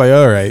 I'm just like,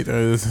 all right,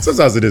 it's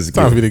Sometimes it is a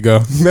time for me kid. to go.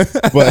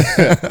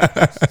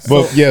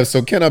 But yeah,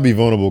 so Can I Be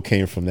Vulnerable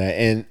came from that.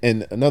 And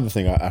another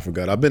thing I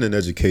forgot, I've been in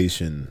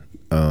education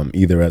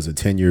either as a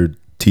tenured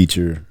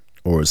teacher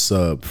or a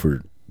sub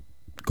for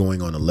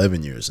going on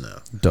 11 years now.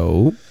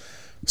 Dope.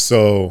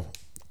 So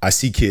I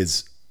see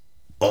kids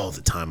all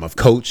the time. I've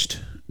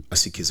coached. I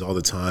see kids all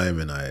the time,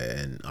 and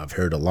I've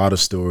heard a lot of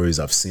stories.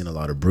 I've seen a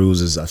lot of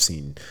bruises. I've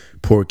seen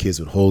poor kids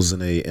with holes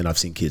in it, and I've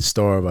seen kids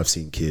starve. I've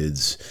seen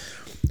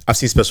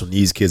special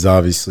needs kids,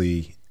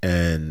 obviously,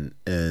 and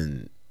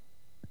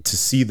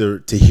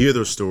to hear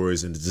their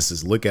stories and to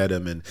just look at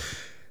them and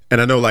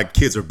I know like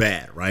kids are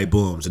bad, right?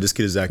 Boom. So this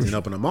kid is acting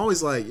up, and I'm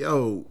always like,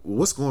 yo,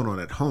 what's going on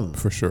at home?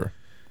 For sure.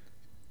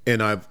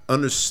 And I've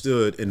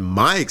understood in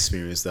my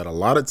experience that a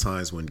lot of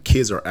times when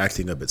kids are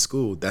acting up at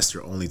school, that's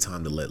their only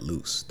time to let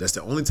loose. That's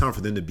the only time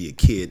for them to be a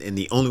kid. And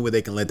the only way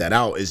they can let that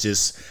out is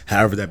just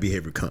however that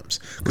behavior comes.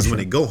 Because when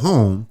they go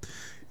home,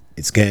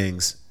 it's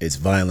gangs, it's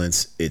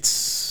violence,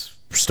 it's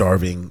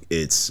starving,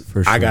 it's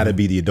I gotta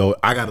be the adult,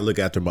 I gotta look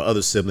after my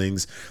other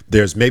siblings.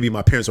 There's maybe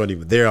my parents aren't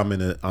even there. I'm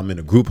in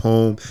a group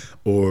home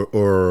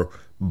or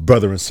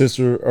brother and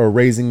sister are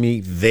raising me.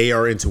 They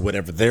are into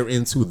whatever they're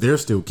into. They're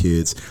still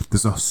kids.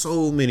 There's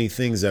so many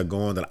things that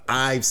go on that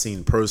I've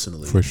seen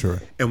personally. For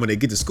sure. And when they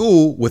get to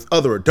school with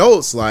other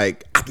adults,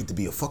 like, I get to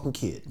be a fucking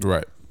kid.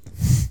 Right.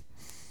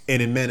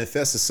 And it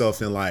manifests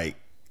itself in like,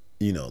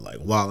 you know, like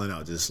wilding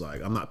out, just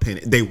like, I'm not paying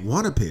it. They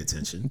want to pay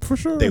attention. For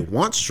sure. They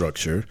want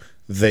structure.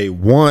 They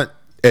want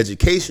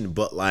education,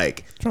 but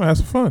like, Trying to have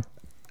some fun.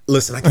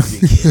 listen, I can be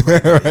a kid.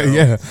 Right now, Right,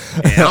 yeah.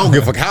 And I don't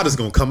give a fuck how this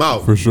gonna come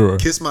out. For sure.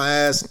 Kiss my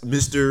ass,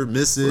 Mr.,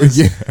 Mrs.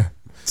 Yeah.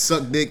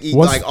 Suck dick, eat,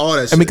 Once- like all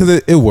that shit. I mean, because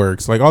it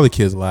works. Like, all the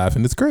kids laugh,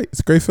 and it's great. It's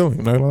a great feeling.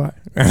 I'm not gonna lie.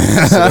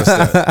 So that's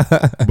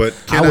that. But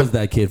I was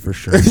that kid for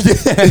sure.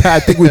 I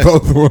think we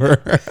both were.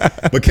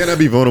 But Can I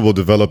Be Vulnerable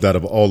developed out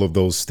of all of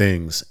those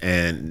things,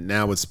 and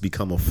now it's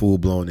become a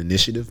full-blown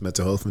initiative,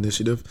 mental health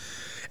initiative.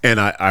 And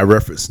I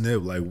referenced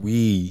Nib, like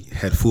we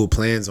had full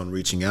plans on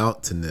reaching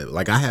out to Nib.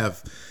 Like I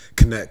have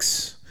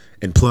connects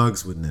and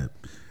plugs with Nib,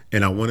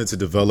 and I wanted to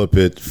develop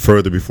it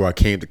further before I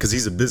came to, because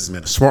he's a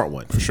businessman, a smart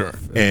one. For sure.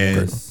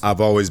 And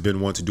I've always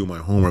been one to do my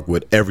homework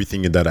with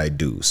everything that I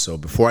do. So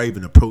before I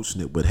even approached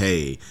Nib with,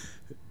 hey,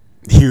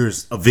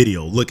 here's a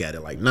video, look at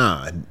it, like,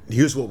 nah,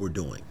 here's what we're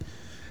doing.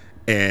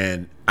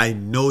 And I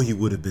know he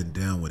would have been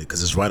down with it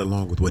because it's right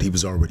along with what he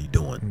was already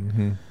doing.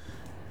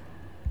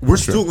 Mm-hmm. We're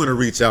still going to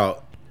reach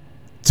out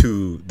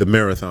to the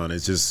marathon.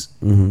 It's just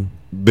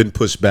been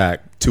pushed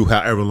back to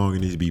however long it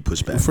needs to be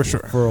pushed back. For sure.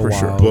 For a while.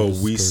 sure. But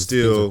just we 'cause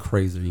still- things are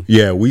crazy.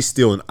 Yeah, we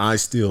still, and I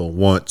still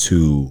want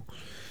to,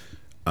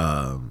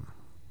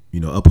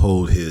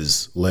 uphold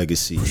his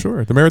legacy. For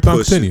sure. The marathon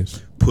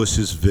continues. Push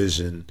his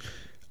vision.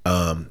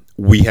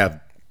 We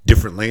have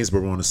different lanes,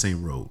 but we're on the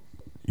same road.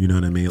 You know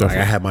what I mean? Like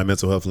I have my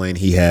mental health lane.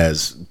 He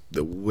has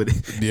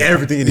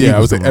everything. In the Yeah, I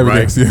was like, doing,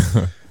 everything. right?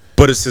 Yeah.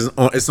 But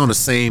it's on the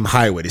same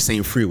highway, the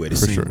same freeway, the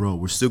same sure. road.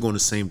 We're still going the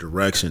same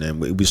direction, and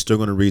we're still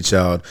going to reach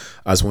out.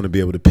 I just want to be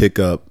able to pick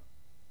up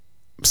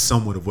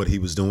somewhat of what he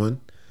was doing,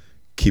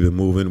 keep it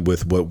moving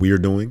with what we're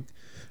doing,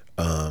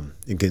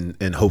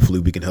 and hopefully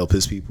we can help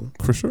his people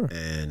for sure,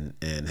 and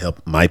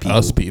help my people,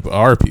 us people,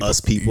 our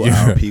people,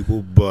 our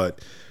people. But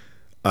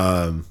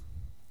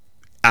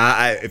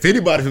I if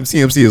anybody from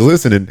CMC is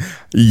listening,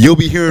 you'll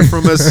be hearing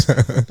from us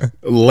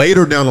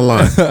later down the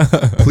line.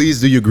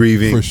 Please do your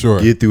grieving. For sure.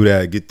 Get through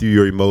that. Get through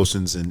your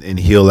emotions and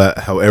heal that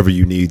however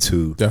you need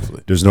to.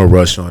 Definitely. There's no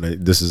rush on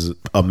it. This is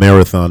a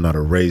marathon, not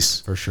a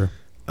race. For sure.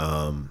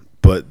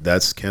 But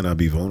that's cannot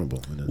be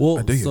vulnerable.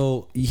 Well,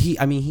 so he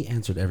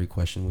answered every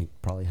question we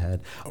probably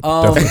had,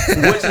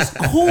 which is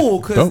cool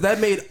because that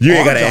made you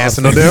ain't got to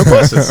answer no damn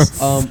questions.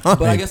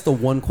 But I guess the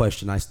one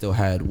question I still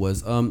had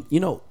was,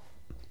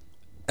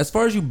 as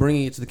far as you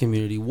bringing it to the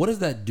community, what does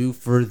that do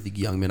for the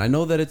young men? I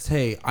know that it's,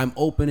 hey, I'm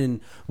open,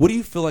 and what do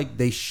you feel like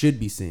they should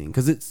be seeing?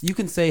 Because you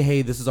can say,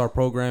 hey, this is our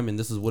program and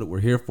this is what we're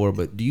here for,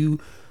 but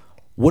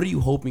what are you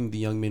hoping the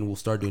young men will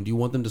start doing? Do you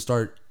want them to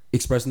start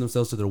expressing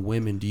themselves to their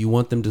women? Do you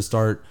want them to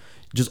start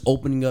just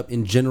opening up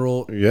in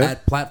general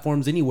at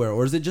platforms anywhere?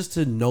 Or is it just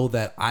to know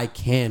that I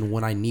can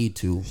when I need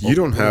to? You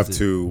don't have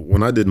to.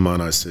 When I did mine,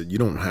 I said, you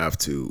don't have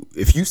to.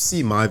 If you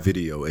see my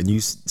video and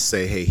you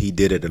say, hey, he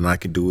did it and I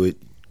can do it,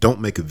 don't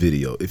make a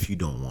video if you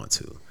don't want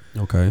to.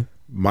 Okay.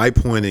 My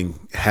point in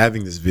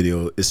having this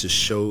video is to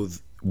show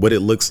what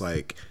it looks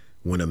like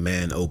when a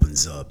man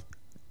opens up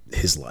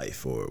his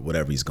life or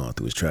whatever he's gone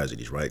through, his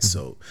tragedies, right?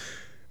 So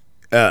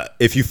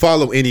if you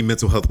follow any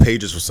mental health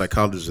pages or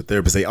psychologists or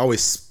therapists, they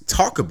always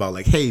talk about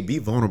like, hey, be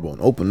vulnerable and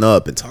open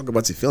up and talk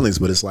about your feelings.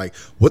 But it's like,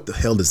 what the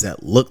hell does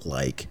that look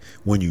like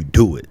when you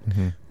do it?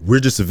 We're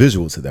just a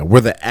visual to that.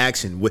 We're the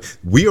action.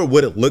 We are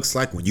what it looks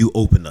like when you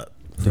open up.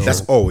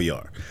 That's all we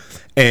are.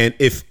 And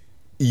if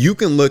you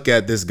can look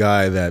at this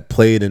guy that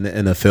played in the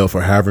NFL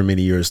for however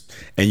many years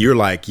and you're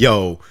like,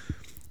 yo,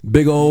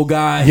 big old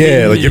guy.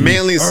 Yeah, like your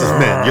manliest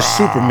man, your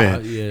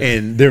Superman,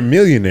 and they're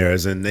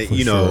millionaires. And they,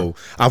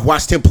 I've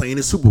watched him playing in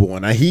the Super Bowl.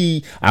 And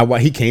he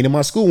came to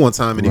my school one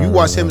time, and if you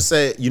watch him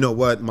say, you know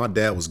what, my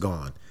dad was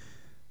gone.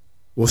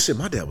 Well, shit,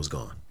 my dad was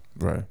gone.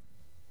 Right.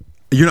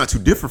 You're not too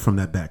different from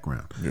that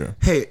background. Yeah.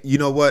 Hey, you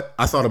know what?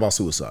 I thought about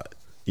suicide.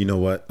 You know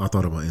what? I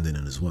thought about ending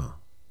it as well.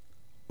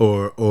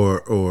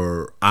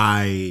 Or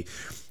I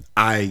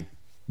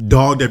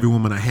dogged every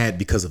woman I had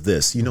because of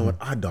this. You know what?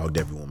 I dogged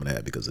every woman I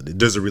had because of it.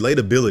 There's a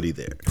relatability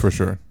there. For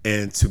sure.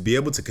 And to be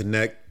able to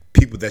connect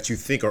people that you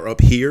think are up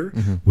here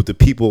with the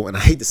people, and I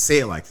hate to say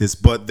it like this,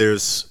 but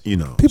there's,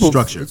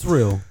 structure. It's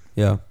real.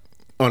 Yeah.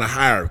 On a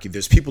hierarchy,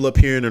 there's people up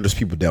here and there's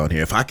people down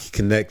here. If I can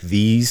connect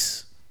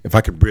these, if I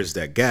can bridge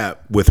that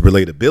gap with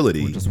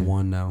relatability. We're just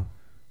one now.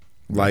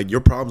 Like, your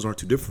problems aren't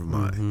too different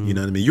from mine. You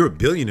know what I mean? You're a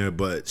billionaire,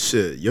 but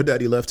shit, your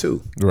daddy left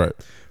too. Right.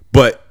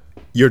 But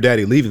your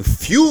daddy leaving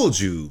fueled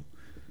you.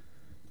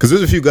 Because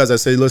there's a few guys that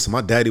say, listen,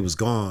 my daddy was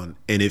gone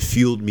and it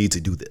fueled me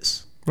to do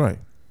this. Right.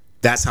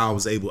 That's how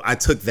I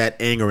took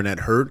that anger and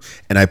that hurt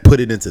and I put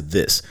it into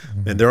this.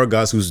 And there are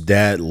guys whose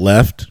dad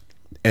left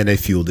and they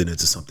fueled it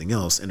into something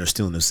else and they're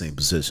still in the same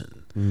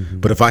position.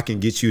 But if I can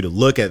get you to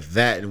look at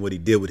that and what he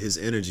did with his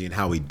energy and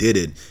how he did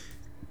it,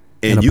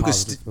 and you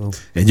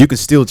can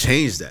still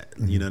change that.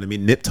 You know what I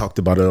mean? Nip talked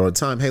about it all the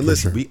time. Hey,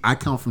 listen, I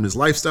come from this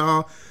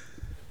lifestyle,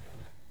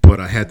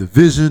 but I had the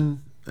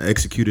vision, I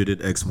executed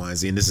it X, Y, and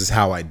Z, and this is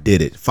how I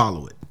did it.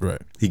 Follow it.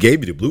 Right. He gave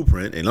you the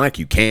blueprint, and like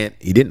you can't,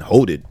 he didn't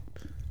hold it.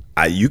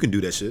 You can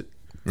do that shit.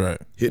 Right.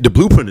 The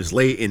blueprint is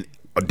laid in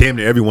damn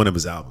near every one of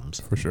his albums.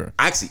 For sure.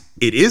 Actually,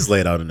 it is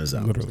laid out in his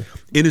albums. Literally.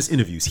 In his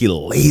interviews, he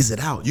lays it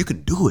out. You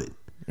can do it.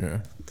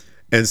 Yeah.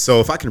 And so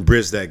if I can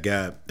bridge that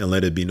gap and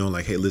let it be known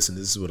like, hey, listen,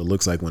 this is what it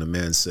looks like when a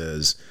man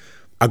says,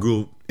 I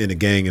grew up in a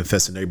gang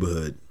infested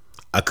neighborhood.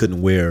 I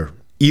couldn't wear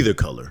either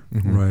color.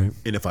 Right.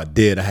 And if I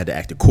did, I had to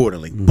act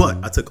accordingly.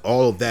 But I took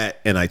all of that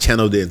and I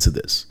channeled it into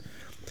this.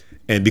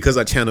 And because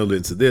I channeled it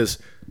into this,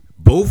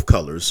 both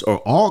colors or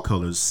all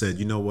colors said,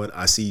 you know what?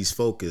 I see he's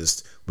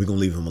focused. We're going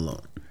to leave him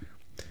alone.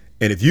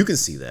 And if you can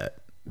see that,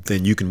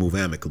 then you can move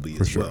amicably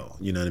as well.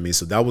 You know what I mean?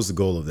 So that was the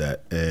goal of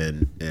that.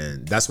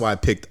 And that's why I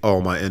picked all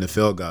my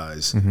NFL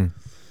guys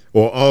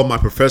or all my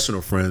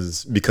professional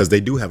friends, because they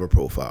do have a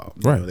profile.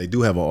 You know, they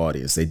do have an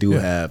audience. They do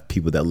have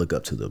people that look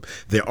up to them.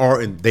 They are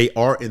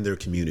in their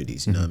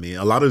communities. You know what I mean?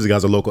 A lot of those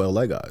guys are local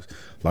LA guys.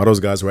 A lot of those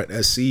guys were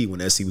at SC when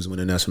SC was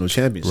winning national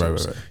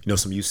championships. Right. You know,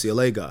 some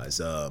UCLA guys.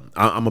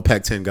 I'm a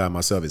Pac-10 guy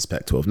myself. It's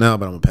Pac-12 now,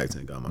 but I'm a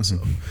Pac-10 guy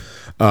myself.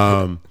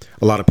 A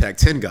lot of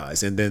Pac-10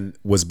 guys. And then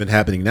what's been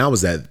happening now is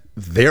that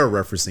they're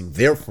referencing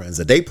their friends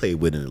that they played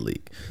with in the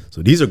league.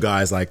 So these are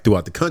guys like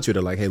throughout the country.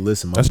 They're like, hey,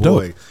 listen, my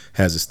boy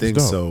has this thing.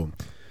 So,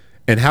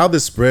 and how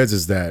this spreads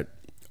is that,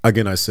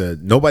 again, I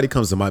said, nobody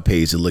comes to my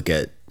page to look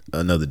at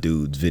another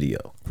dude's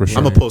video. For sure.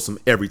 I'm going to post them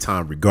every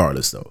time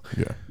regardless, though.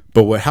 Yeah.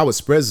 But how it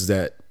spreads is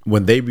that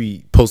when they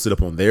post it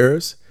up on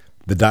theirs,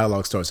 the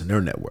dialogue starts in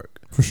their network.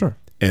 For sure.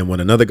 And when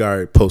another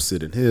guy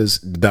posted in his,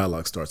 the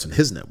dialogue starts in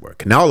his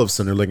network. And now all of a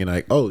sudden they're looking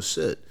like, oh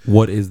shit,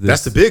 what is this?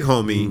 that's the big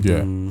homie.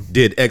 Yeah.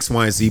 Did X,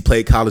 Y, and Z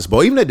play college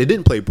ball? Even if they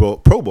didn't play pro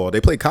ball,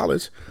 they played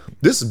college.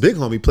 This is big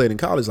homie played in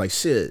college. Like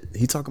shit,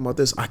 he talking about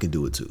this. I can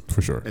do it too.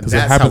 For sure. And Because it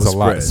that's happens how a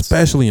lot, spreads.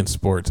 especially in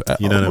sports.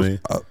 You know what I mean?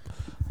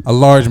 A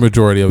large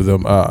majority of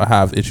them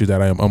have issues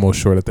that I am almost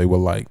sure that they would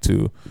like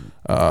to.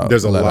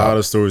 There's a let lot out.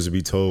 of stories to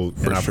be told,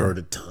 and I've sure. heard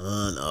a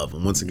ton of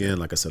them. Once again,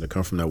 like I said, I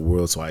come from that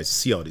world, so I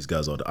see all these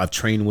guys. I've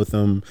trained with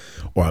them,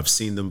 or I've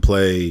seen them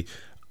play.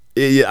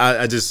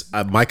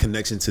 My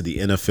connection to the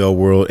NFL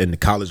world and the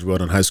college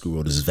world and high school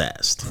world is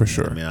vast. For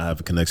sure. I mean, I have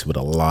a connection with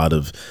a lot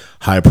of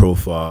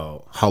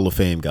high-profile Hall of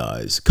Fame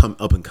guys,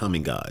 up and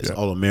coming guys,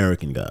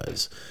 All-American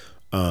guys.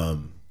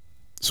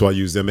 So I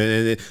use them,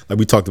 and like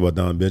we talked about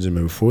Don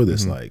Benjamin before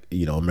this, like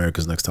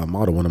America's Next Top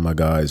Model. One of my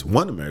guys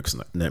won America's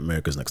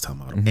Next Top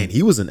Model, and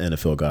he was an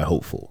NFL guy,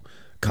 hopeful,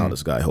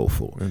 college guy,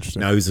 hopeful.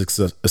 Now he's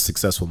a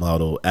successful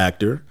model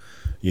actor.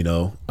 He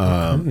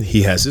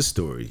has his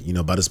story.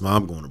 About his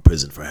mom going to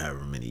prison for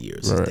however many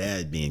years, his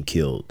dad being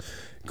killed,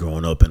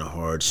 growing up in a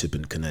hardship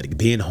in Connecticut,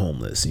 being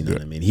homeless. You know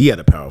what I mean? He had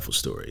a powerful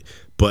story.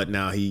 But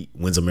now he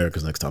wins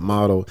America's Next Top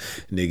Model.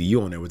 Nigga,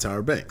 you on there with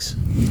Tyra Banks.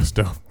 That's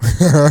dope.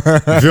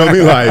 You feel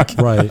me? Like,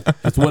 right.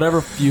 It's whatever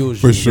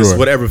fuels you. For sure. it's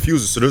whatever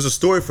fuels. So there's a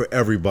story for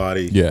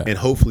everybody. Yeah. And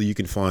hopefully you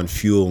can find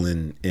fuel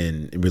and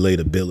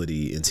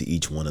relatability into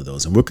each one of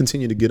those. And we'll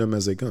continue to get them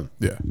as they come.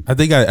 Yeah. I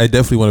think I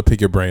definitely want to pick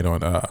your brain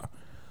on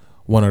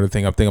one other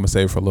thing. I think I'm going to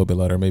save it for a little bit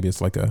later. Maybe it's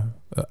like a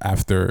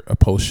after a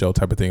post show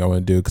type of thing I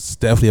want to do, because it's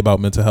definitely about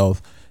mental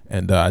health.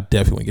 And I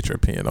definitely want to get your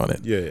opinion on it.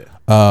 Yeah.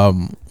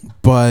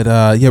 But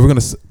we're going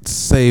to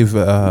save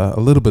a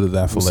little bit of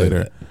that for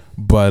later.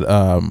 But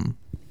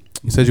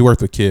you said you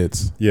worked with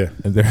kids. Yeah.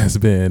 And there has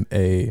been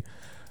a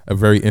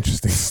very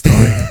interesting story.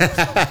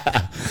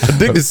 I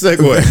dig the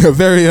segue. A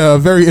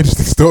very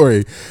interesting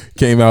story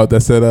came out that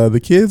said the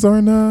kids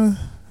aren't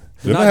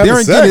They're they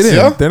aren't getting it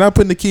in. They're not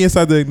putting the key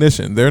inside the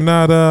ignition. They're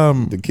not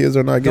the kids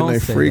are not getting Don't a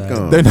say freak that.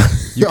 on. they're not.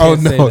 You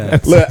can't say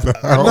that. Look,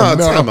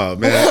 time out,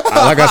 man.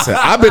 Like I said,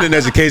 I've been in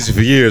education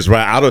for years,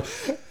 right?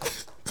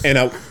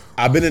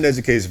 I've been in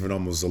education for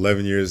almost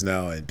 11 years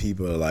now, and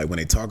people are like, when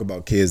they talk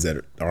about kids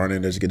that aren't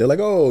in education, they're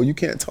like, "Oh, you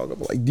can't talk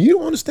about." Like, do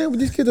you understand what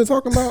these kids are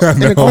talking about in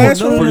the No.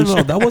 classroom?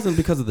 No. That wasn't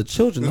because of the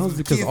children. That was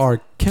because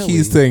R. Kelly.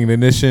 Keys thing, the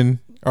ignition,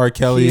 R.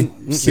 Kelly,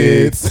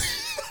 kids.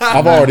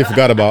 I've already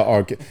forgot about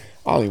R. Kelly.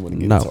 I don't even want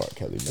to get into R.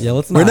 Kelly. Man. Yeah,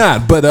 let's not. We're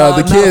not, but the not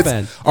a kids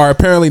fan. are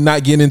apparently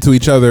not getting into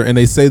each other, and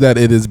they say that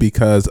it is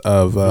because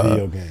of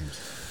Video games.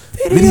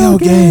 Video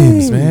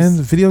games, man.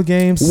 Video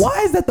games.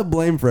 Why is that the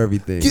blame for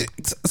everything?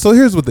 So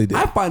here's what they did.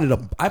 I find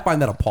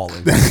that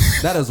appalling.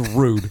 That is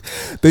rude.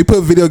 They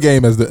put video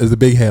game as the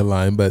big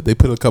headline, but they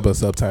put a couple of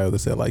subtitles that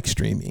said like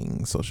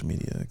streaming, social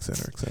media, et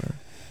cetera, et cetera.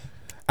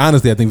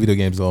 Honestly, I think video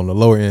games are on the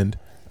lower end,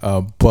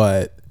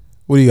 but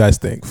what do you guys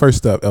think?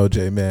 First up,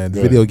 LJ, man,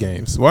 video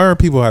games. Why aren't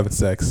people having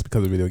sex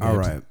because of video games? All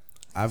right,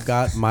 I've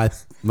got my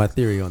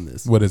theory on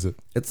this. What is it?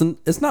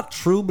 It's not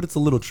true, but it's a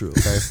little true.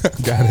 Okay,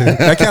 Got it.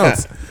 That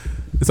counts.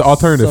 It's an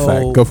alternative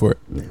fact. Go for it.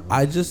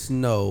 I just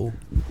know.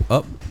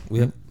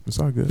 It's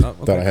all good.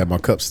 Okay. Thought I had my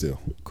cup still.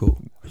 Cool.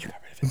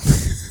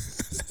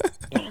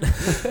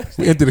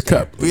 We entered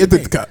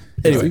the cup.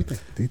 Anyway,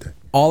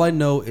 all I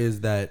know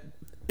is that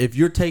if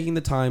you're taking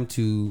the time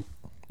to,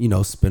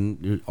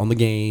 spend on the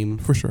game,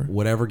 For sure.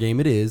 whatever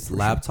game it is,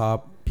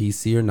 laptop,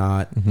 PC or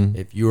not,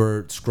 if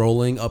you're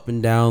scrolling up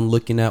and down,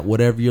 looking at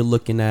whatever you're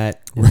looking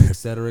at, et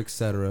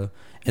cetera,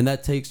 and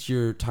that takes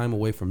your time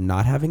away from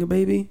not having a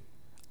baby,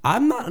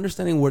 I'm not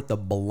understanding what the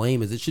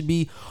blame is. It should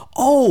be,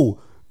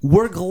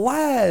 we're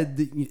glad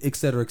that, et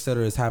cetera,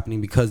 is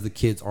happening because the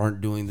kids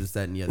aren't doing this,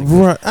 that, and the other.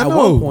 Right, I At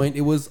know. one point,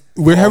 it was,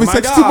 We're having my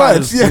sex God, too much.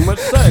 it's Yeah. too much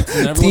sex.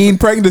 And everyone's Teen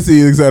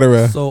pregnancy, et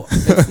cetera. so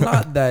it's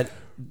not that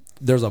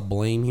there's a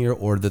blame here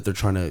or that they're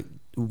trying to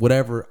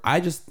whatever.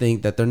 I just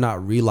think that they're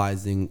not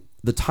realizing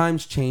the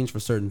times change for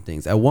certain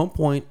things. At one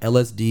point,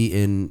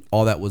 LSD and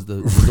all that was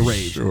the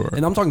rage. Sure.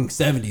 And I'm talking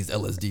 70s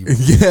LSD.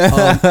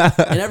 Yeah.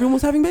 And everyone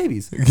was having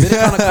babies. Then it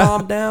kind of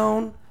calmed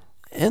down.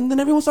 And then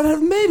everyone started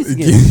having babies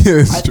again.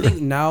 Yeah, it's I true.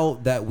 think now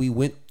that we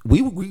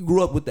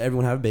grew up with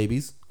everyone having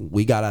babies.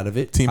 We got out of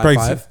it. Teen High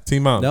pregnancy. five.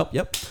 Teen mom.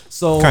 Yep.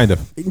 So Kind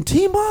of.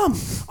 Teen mom.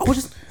 I was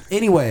just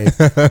anyway.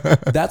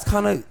 That's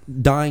kind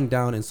of dying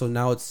down, and so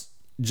now it's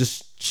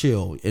just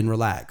chill and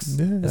relax.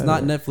 Yeah. It's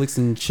not Netflix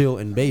and chill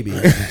and baby.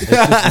 It's just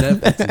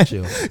Netflix and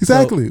chill.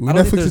 Exactly. So We I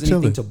don't Netflix think there's and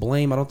chilling. anything to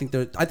blame. I think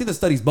the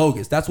study's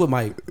bogus. That's what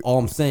all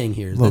I'm saying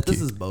here is that this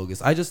Low-key. is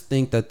bogus. I just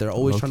think that they're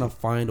always trying to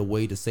find a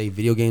way to say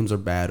video games are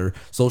bad or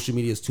social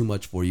media is too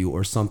much for you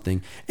or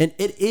something. And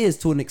it is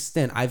to an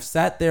extent. I've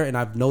sat there and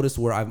I've noticed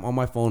where I'm on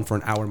my phone for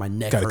an hour and my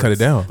neck Gotta hurts. cut it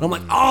down. And I'm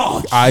like,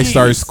 oh, I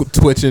started jeez.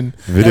 twitching.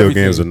 Video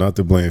Everything. games are not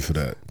to blame for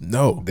that.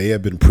 No. They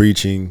have been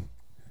preaching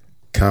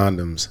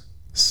condoms,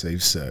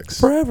 safe sex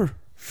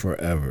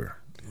forever.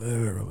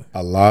 Literally.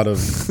 A lot of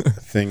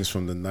things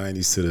from the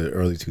 90s to the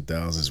early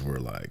 2000s were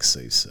like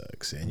safe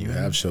sex. And you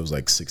have shows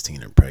like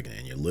 16 and Pregnant,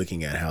 and you're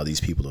looking at how these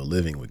people are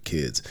living with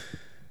kids.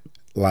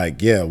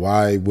 like, yeah,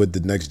 why would the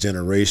next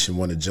generation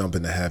want to jump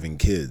into having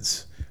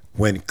kids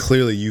when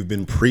clearly you've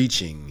been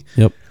preaching?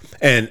 Yep.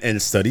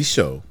 And studies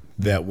show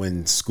that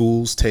when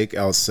schools take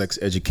out sex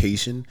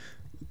education,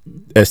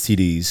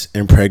 STDs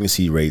and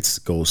pregnancy rates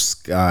go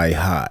sky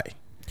high.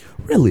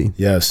 Really?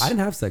 Yes. I didn't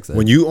have sex ed.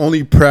 When you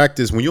only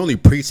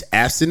preach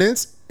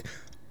abstinence,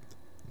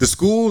 the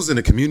schools and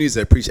the communities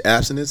that preach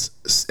abstinence,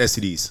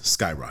 STDs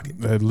skyrocket.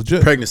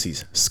 Legit.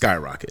 Pregnancies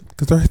skyrocket.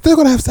 Because they're still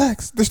going to have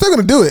sex. They're still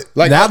going to do it.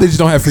 Like, now they just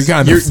don't have free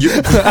condoms.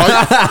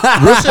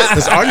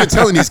 Because all you're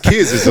telling these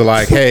kids is to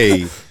like,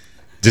 hey,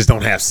 just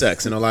don't have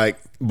sex. And they're like,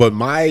 but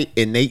my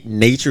innate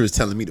nature is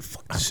telling me to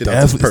fuck this shit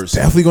out this person. It's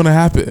definitely going to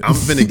happen. I'm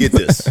finna get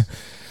this.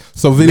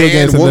 So video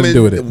games have nothing to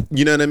do with it.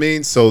 You know what I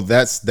mean? So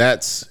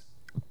that's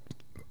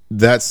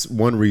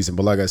one reason.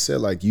 But like I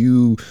said, like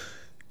you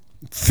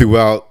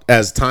throughout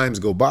as times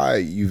go by,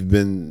 you've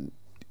been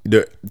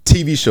the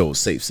TV shows,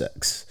 safe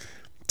sex,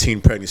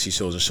 teen pregnancy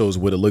shows, and shows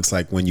what it looks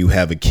like when you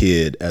have a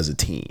kid as a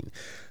teen.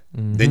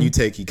 Mm-hmm. Then you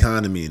take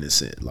economy in a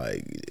sense.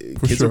 Like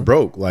kids are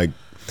broke. Like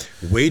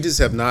wages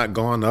have not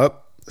gone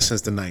up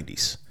since the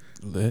 90s.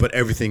 But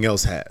everything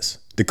else has.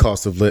 The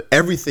cost of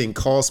everything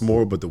costs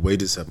more, but the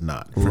wages have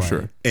not. For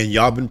sure. And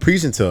y'all been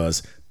preaching to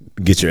us,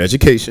 get your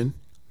education,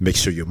 make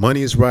sure your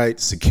money is right,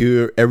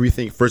 secure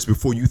everything first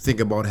before you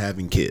think about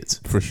having kids.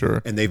 For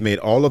sure. And they've made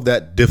all of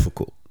that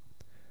difficult.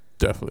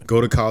 Definitely.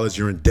 Go to college,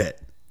 you're in debt.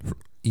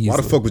 Easily. Why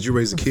the fuck would you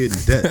raise a kid in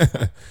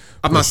debt?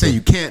 I'm not saying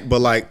you can't, but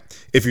like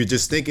if you're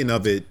just thinking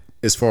of it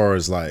as far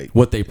as like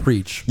what they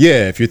preach.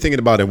 Yeah, if you're thinking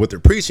about it, what they're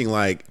preaching,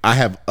 like I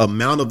have a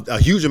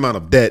huge amount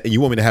of debt and you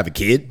want me to have a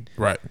kid?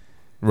 Right.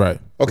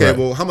 Okay, right.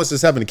 Well, how much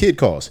does having a kid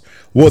cost?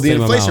 Well, the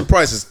inflation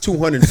price is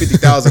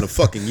 $250,000 a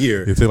fucking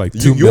year. It's like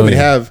you $2 want me to million.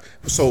 have?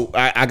 So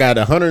I got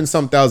 100 and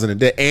some thousand in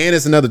debt, and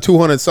it's another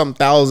 200 some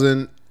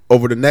thousand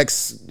over the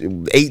next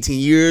 18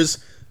 years.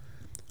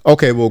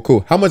 Okay, well,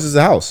 cool. How much is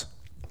the house?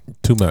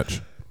 Too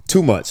much.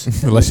 Too much.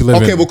 Unless you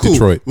live in cool.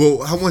 Detroit.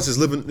 Well, how much is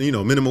living?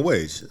 Minimum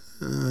wage?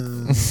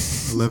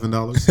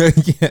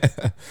 $11.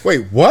 Yeah.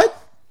 Wait, what?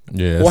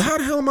 Yeah. Well, how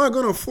the hell am I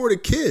going to afford a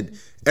kid?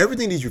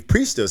 Everything that you've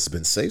preached to us has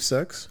been safe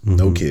sex,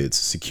 no kids,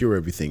 secure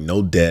everything,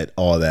 no debt,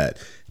 all that.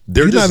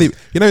 You're not even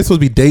supposed to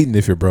be dating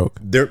if you're broke.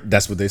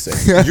 That's what they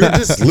say. You're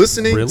just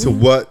listening to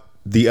what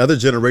the other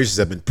generations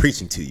have been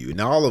preaching to you.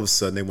 Now all of a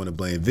sudden they want to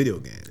blame video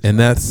games. And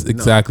that's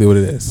exactly what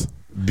it is.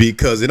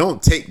 Because it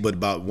don't take but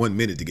about 1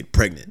 minute to get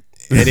pregnant.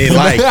 It ain't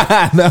like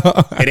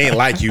it ain't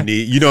like you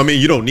need, you know what I mean?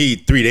 You don't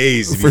need 3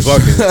 days to be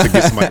fucking to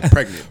get somebody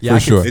pregnant. Yeah,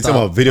 For sure. It's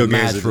about video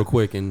games real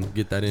quick and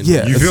get that in.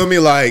 Yeah. You feel me?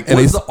 Like What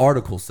does the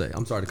article say?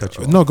 I'm sorry to cut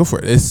you off. No, go for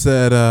it. It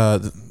said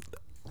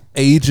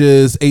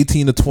ages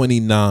 18 to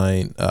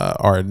 29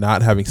 are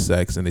not having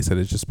sex, and they said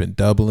it's just been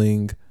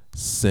doubling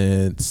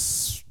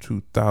since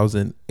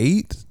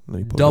 2008.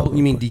 Double?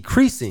 You mean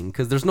decreasing?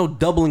 Because there's no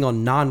doubling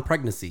on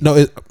non-pregnancy. No,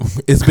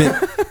 it's been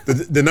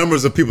the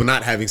numbers of people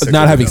not having sex.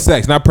 not having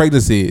sex, not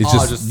pregnancy. It's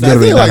just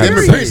literally like not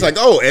having sex. it's like,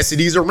 oh,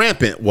 STDs are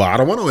rampant. Well, I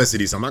don't want no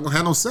STDs. I'm not gonna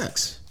have no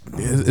sex.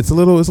 It's a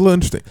little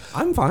interesting.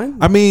 I'm fine.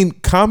 I mean,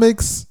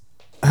 comics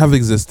have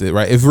existed,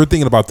 right? If we're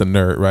thinking about the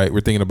nerd, right? If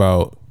we're thinking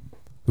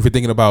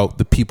about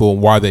the people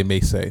and why they may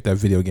say that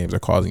video games are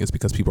causing it's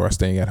because people are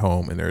staying at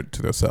home and they're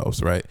to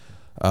themselves, right?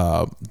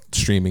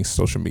 Streaming,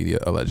 social media,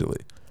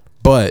 allegedly.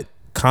 But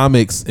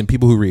comics and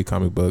people who read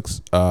comic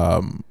books,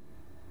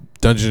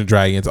 Dungeons and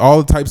Dragons,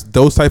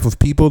 those type of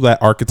people,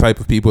 that archetype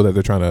of people that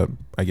they're trying to,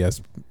 I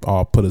guess,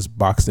 all put us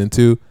boxed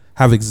into,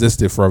 have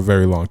existed for a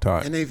very long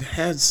time. And they've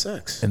had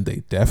sex. And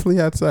they definitely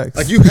had sex.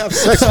 Like you have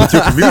sex with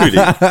your community.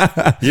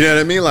 You know what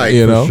I mean? Like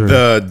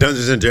the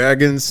Dungeons and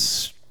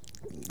Dragons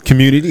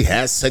community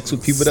has sex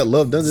with people that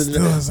love Dungeons and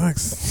Dragons.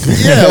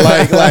 Sex. Yeah,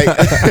 like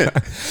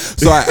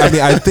so I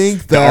mean I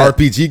think the that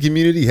RPG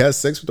community has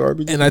sex with the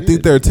RPG and I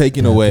think they're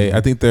taking away, I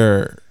think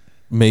they're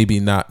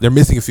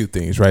missing a few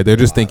things, right? They're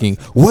just thinking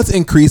what's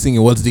increasing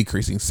and what's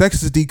decreasing.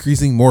 Sex is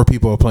decreasing, more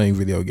people are playing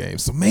video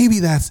games, so maybe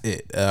that's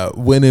it.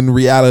 When in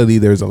reality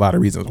there's a lot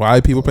of reasons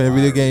why people are playing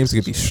video games. There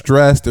could be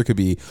stress, there could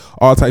be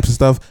all types of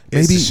stuff.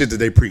 It's the shit that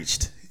they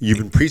preached. You've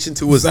been preaching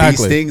to us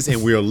these things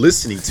and we're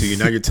listening to you.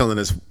 Now you're telling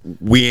us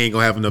we ain't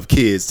gonna have enough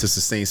kids to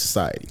sustain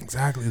society.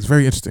 Exactly. It's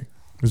very interesting.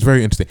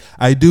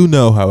 I do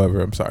know,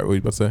 however, I'm sorry, what were you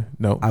about to say?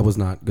 No. I was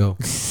not. Go.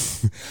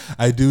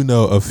 I do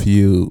know a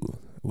few,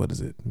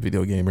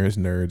 video gamers,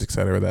 nerds,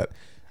 etc.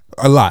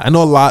 I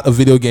know a lot of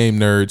video game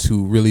nerds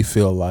who really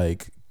feel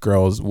like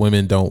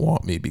women don't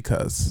want me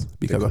because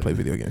I play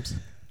video games.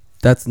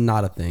 That's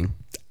not a thing.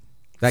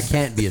 That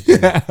can't be a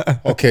thing.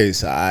 Okay,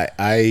 so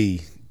I'm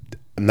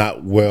not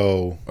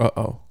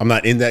I'm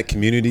not in that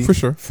community for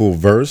sure, full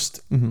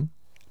versed,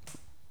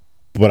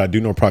 but I do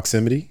know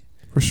proximity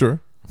for sure.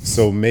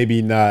 So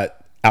maybe not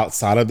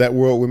outside of that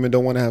world, women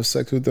don't want to have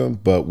sex with them,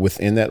 but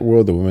within that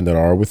world, the women that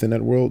are within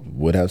that world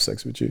would have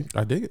sex with you.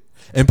 I dig it.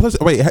 And plus,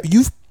 wait,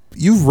 you've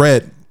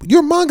read,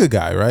 you're a manga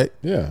guy, right?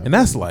 Yeah, and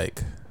that's in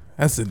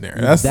there.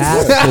 That's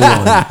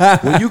the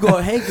one. When you go,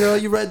 hey girl,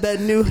 you read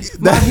that new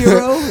My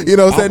Hero? You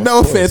know what I'm saying?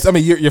 No offense. I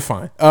mean, you're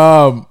fine.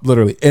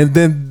 Literally. And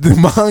then the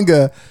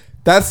manga,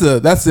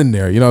 that's in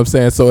there. You know what I'm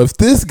saying? So if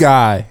this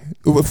guy,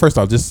 first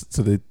off, just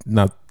so they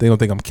don't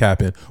think I'm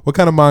capping. What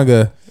kind of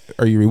manga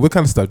are you reading? What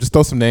kind of stuff? Just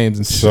throw some names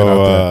and shit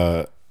out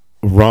there.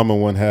 Rama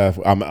One Half.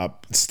 I'm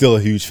still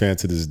a huge fan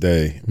to this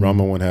day.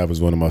 Rama One Half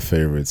is one of my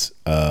favorites.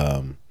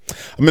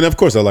 I mean, of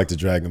course, I like the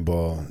Dragon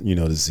Ball. You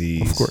know, the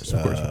Z's. Of course.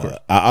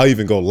 I'll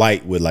even go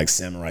light with like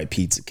Samurai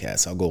Pizza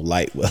Cats. I'll go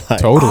light with like.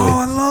 Totally. Oh,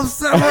 I love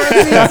Samurai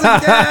Pizza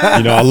Cat.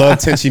 You know, I love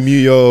Tenchi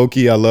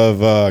Muyoki. I love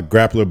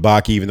Grappler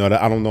Baki. Even though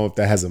I don't know if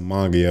that has a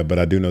manga yet, but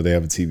I do know they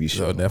have a TV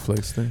show.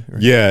 Netflix thing.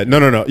 Right? Yeah.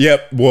 No.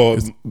 Yep. Well,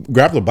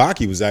 Grappler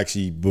Baki was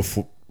actually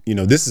before. You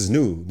know, this is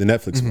new. The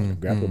Netflix one.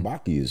 Grappler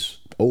Baki is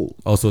old.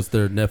 Oh, so it's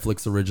their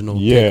Netflix original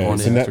Yeah, take on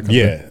it's it.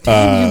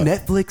 yeah. You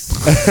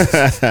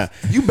Netflix.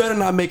 You better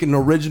not make an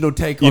original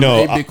take on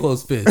 8 Bit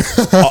Close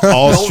Fist.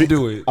 Don't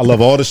do it. I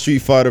love all the Street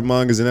Fighter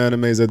mangas and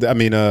animes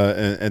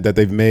and that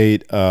they've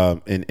made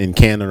in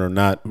canon or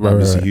not. I'm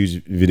just a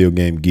huge video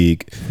game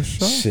geek.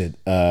 Sure. Shit.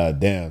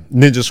 Damn.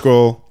 Ninja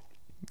Scroll.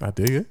 I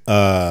dig it.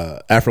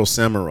 Afro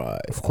Samurai.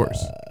 Of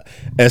course.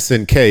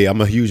 SNK. I'm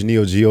a huge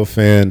Neo Geo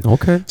fan.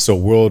 Okay. So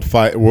World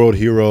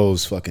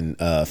Heroes, fucking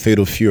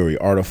Fatal Fury,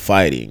 Art of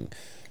Fighting.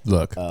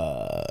 Look.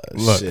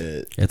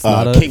 Shit. It's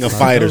not King of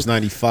Fighters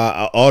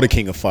 95. All the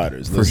King of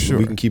Fighters. For sure.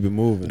 We can keep it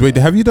moving. Wait,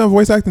 have you done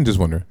voice acting? Just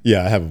wondering.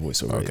 Yeah, I have a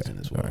voiceover agent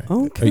as well. All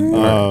right. Okay.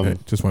 All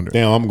right. Just wondering.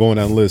 Damn, I'm going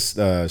down the list.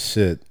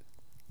 Shit.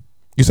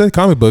 You said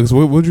comic books.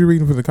 What were you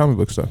reading for the comic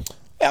book stuff?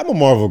 Yeah, I'm a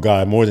Marvel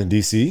guy more than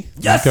DC.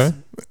 Yes. Okay.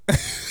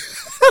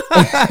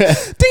 Ding, ding,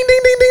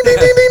 ding, ding, ding,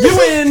 ding, ding. You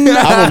win.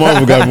 I'm a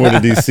Marvel guy more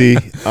than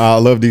DC. I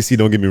love DC,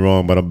 don't get me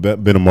wrong, but I've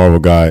been a Marvel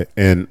guy.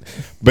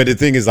 But the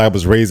thing is, I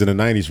was raised in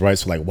the 90s, right?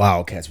 So like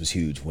Wildcats was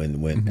huge when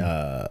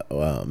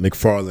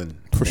McFarlane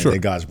For sure. they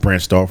guys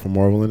branched off from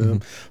Marvel and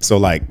them. So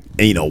like,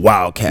 and, you know,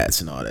 Wildcats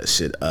and all that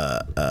shit.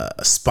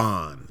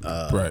 Spawn.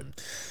 Right.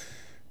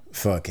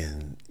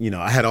 Fucking, you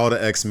know, I had all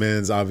the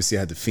X-Men's. Obviously,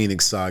 I had the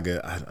Phoenix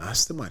Saga. I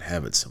still might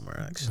have it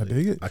somewhere, actually. I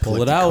dig it. I Pull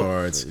it collected out.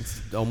 cards.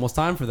 It's almost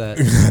time for that.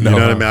 You know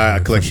what I mean? I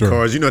For collected sure.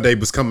 cards. You know, they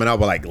was coming out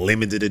with like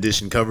limited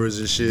edition covers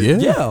and shit. Yeah.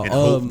 Yeah. And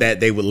hope that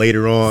they would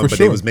later on, For but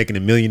sure. they was making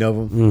 1 million of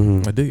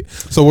them. I dig it.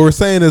 So what we're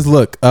saying is,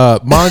 look,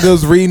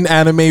 mangas reading,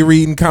 anime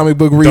reading, comic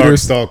book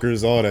readers.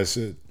 Darkstalkers, all that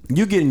shit.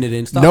 You getting it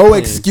in. Stop No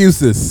playing.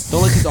 excuses.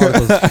 Don't let these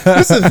articles.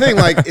 This is the thing.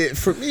 Like,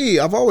 for me,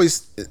 I've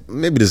always,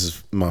 maybe this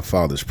is my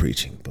father's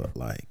preaching, but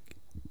like,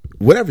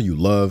 whatever you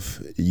love,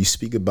 you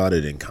speak about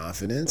it in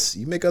confidence,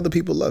 you make other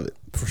people love it.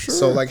 For sure.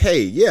 So like,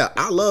 hey, yeah,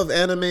 I love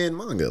anime and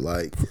manga.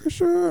 Like, For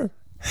sure.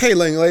 hey,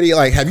 young lady,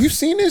 like, have you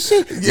seen this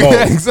shit?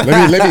 Yeah, exactly.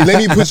 Let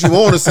me put you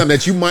on to something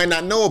that you might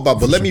not know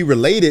about, but let me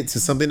relate it to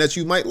something that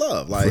you might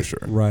love. Like, For sure.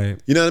 Right.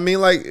 you know what I mean?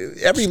 Like,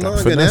 every Stop manga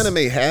and finesse.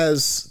 anime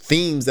has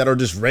themes that are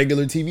just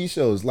regular TV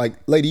shows. Like,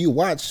 lady, you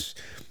watch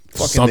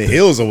fucking Something. The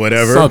Hills or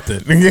whatever.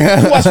 Something. You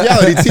Yeah. watch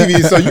reality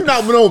TV, so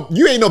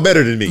you ain't no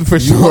better than me. For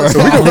sure.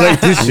 So we can relate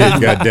this shit,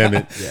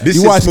 goddammit. This You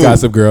shit's watch smooth.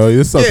 Gossip Girl.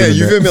 There's something Yeah, in you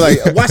there. feel me?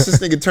 Like, watch this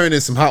nigga turn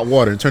in some hot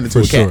water and turn into For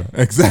a sure. cat.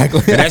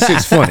 Exactly. And that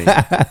shit's funny.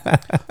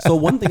 So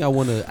one thing I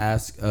want to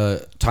ask,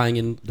 tying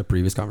in the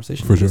previous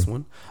conversation For with this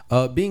sure.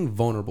 one, being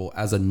vulnerable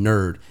as a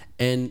nerd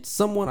and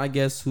someone, I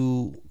guess,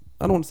 who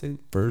I don't want to say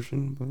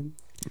version, but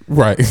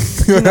Right.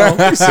 you know,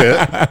 That's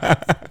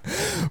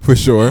it. For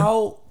sure.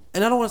 how.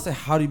 And I don't want to say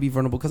how do you be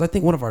vulnerable because I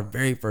think one of our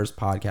very first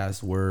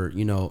podcasts were,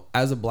 you know,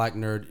 as a black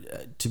nerd,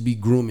 to be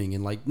grooming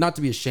and like not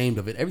to be ashamed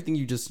of it. Everything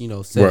you just, you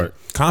know, said. Right.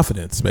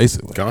 Confidence,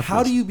 basically.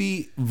 How do you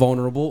be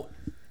vulnerable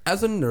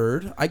as a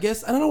nerd? I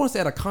guess, and I don't want to say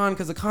at a con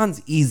because a con's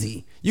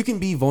easy. You can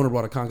be vulnerable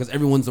at a con because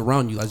everyone's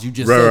around you, as you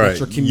just said. Right. It's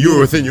your community. You're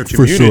within your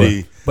For sure.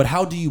 community. But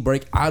how do you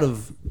break out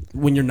of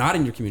when you're not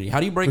in your community? How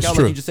do you break That's out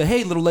true. like you just said,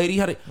 hey, little lady?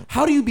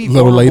 How do you be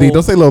Little vulnerable? lady.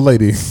 Don't say little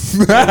lady.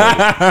 You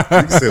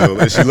can say little.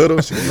 Is she little?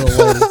 She little.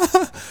 Little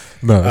lady.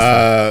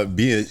 No.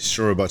 Being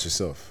sure about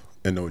yourself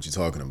and know what you're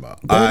talking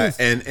about. There it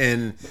is.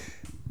 And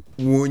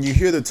when you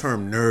hear the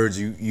term nerds,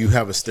 you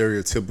have a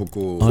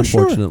stereotypical,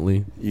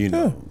 Unfortunately. you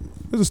know,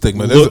 There's a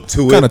stigma. There's look a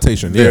to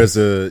connotation. it. There's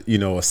a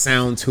a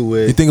sound to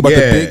it. You think about the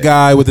big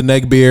guy with the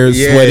neck beard,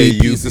 sweaty,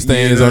 piece of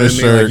stains know on what his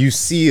I mean?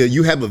 shirt. Like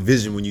you have a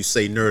vision when you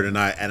say nerd, and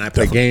I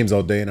play games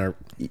all day and I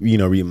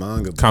read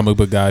manga. But Comic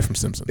book guy from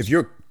Simpsons. if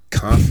you're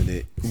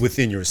confident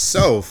within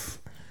yourself,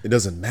 it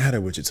doesn't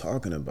matter what you're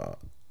talking about.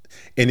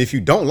 And if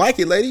you don't like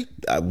it, lady,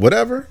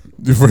 whatever.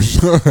 For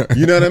sure.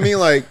 You know what I mean?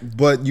 Like,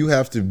 but you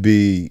have to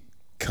be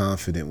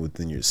confident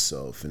within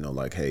yourself and know,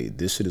 like, hey,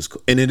 this shit is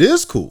cool, and it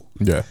is cool.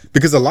 Yeah.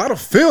 Because a lot of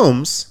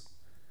films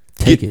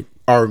Take it.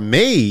 are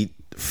made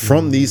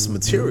from these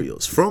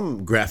materials,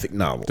 from graphic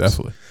novels.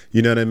 Definitely.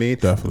 You know what I mean?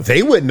 Definitely.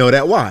 They wouldn't know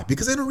that. Why?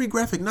 Because they don't read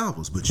graphic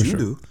novels, but you sure.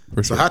 do.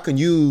 For So sure. how can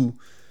you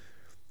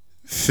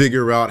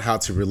figure out how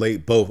to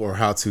relate both or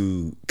how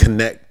to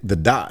connect the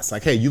dots?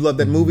 Like, hey, you love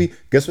that movie?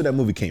 Guess where that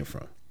movie came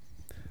from?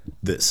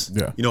 This.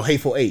 Yeah. You know,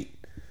 Hateful Eight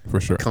For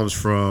sure. comes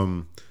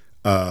from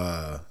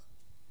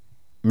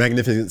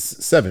Magnificent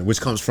Seven,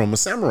 which comes from a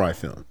samurai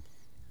film.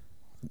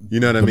 You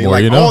know what I mean? more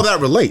Like you know. all that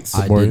relates.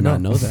 I more you did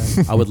not know. know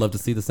that. I would love to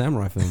see the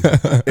samurai film.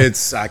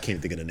 I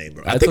can't think of the name,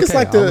 bro. I That's think it's okay,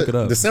 like I'll look it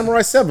the up.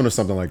 Samurai 7 or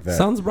something like that.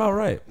 Sounds about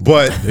right.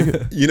 But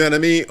you know what I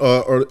mean?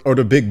 Or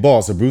the Big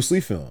Boss, the Bruce Lee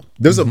film.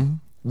 There's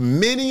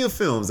many of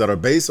films that are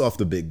based off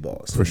the Big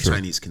Boss, the sure.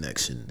 Chinese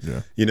Connection.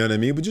 Yeah. You know what I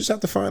mean? But you just have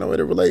to find a way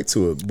to relate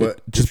to it.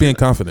 But Just being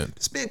confident.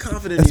 just being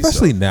confident in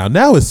Especially yourself. now.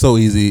 Now it's so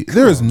easy.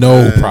 There is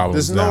no man.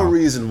 problems. There's no now.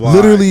 reason why.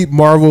 Literally,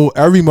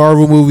 every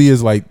Marvel movie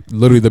is like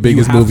literally the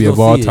biggest have to movie go of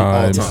all see it all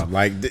time. the time.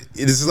 Like this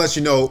is let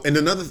you know. And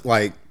another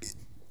like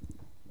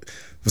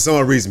for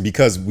some reason,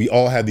 because we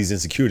all have these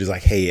insecurities,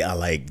 like, hey, I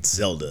like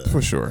Zelda.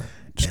 For sure.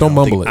 Just And don't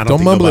mumble I it. Don't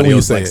think mumble it nobody when you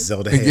else say likes it.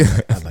 Zelda. Hey,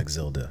 I like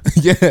Zelda.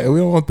 Yeah, we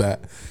don't want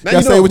that. Now, You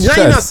gotta say it with your now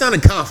you're not chest.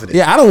 sounding confident.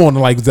 Yeah, I don't want to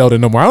like Zelda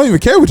no more. I don't even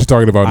care what you're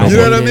talking about no You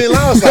more. know what I mean?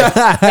 I was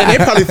like, and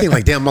they probably think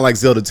like, damn, I like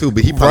Zelda too.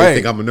 But he probably Right.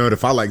 think I'm a nerd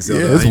if I like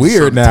Zelda. Yeah, it's I ain't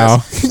weird just trying now.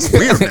 to test- It's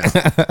weird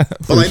now.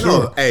 But like,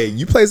 sure. no, hey,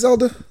 you play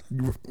Zelda?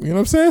 You know what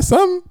I'm saying?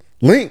 Something.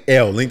 Link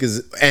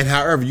is, and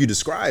however you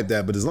describe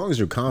that, but as long as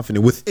you're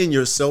confident within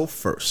yourself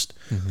first,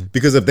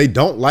 because if they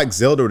don't like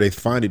Zelda or they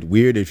find it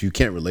weird if you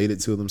can't relate it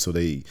to them, so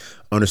they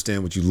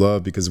understand what you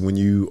love. Because when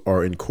you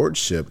are in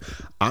courtship,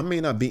 I may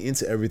not be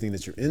into everything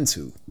that you're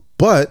into,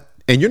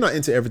 and you're not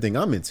into everything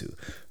I'm into.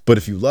 But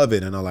if you love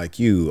it and I like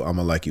you, I'm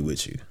gonna like you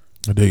with you.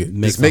 I dig it.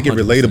 Just make it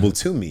relatable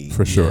to me.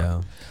 For sure.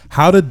 Yeah.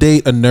 How to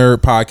Date a Nerd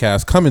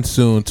podcast coming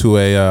soon to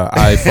a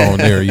iPhone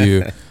near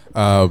you.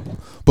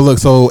 But look,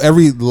 so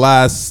every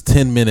last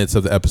 10 minutes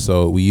of the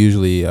episode, we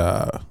usually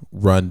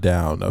run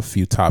down a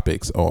few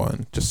topics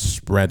on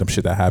just random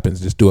shit that happens.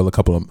 Just do a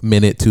couple of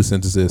two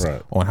sentences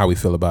on how we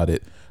feel about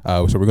it.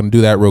 So we're gonna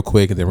do that real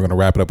quick, and then we're gonna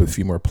wrap it up with a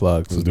few more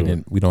plugs.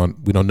 We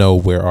don't know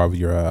where all of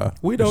your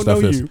We your don't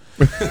stuff know is. you.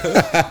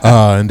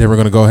 And then we're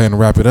gonna go ahead and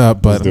wrap it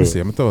up. But let me do it. see.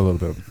 I'm gonna throw a little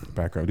bit of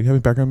background. Do you have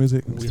any background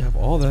music? We have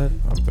all that.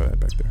 I'll throw that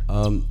back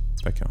there.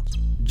 That counts.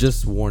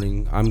 Just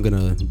warning, I'm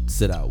gonna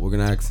sit out. We're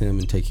gonna ask him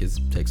and take his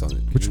takes on it.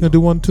 We're just gonna do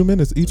 1-2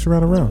 minutes each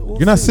around. We'll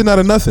You're not see. sitting out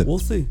of nothing. We'll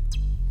see.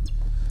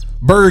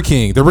 Burger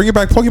King. They're bringing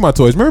back Pokemon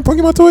toys. Remember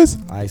Pokemon toys?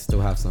 I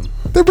still have some.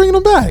 They're bringing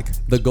them back.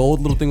 The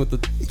gold little thing with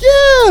the.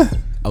 Yeah.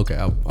 Okay,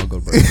 I'll go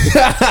to Burger King.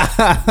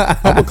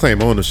 I would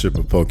claim ownership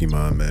of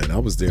Pokemon, man. I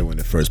was there when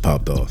it first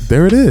popped off.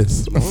 There it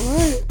is. All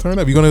right. Turn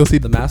up. You gonna go see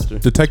The master.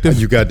 Detective?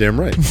 You goddamn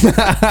right.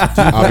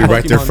 I'll be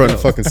right there Pokemon front Go? and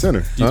fucking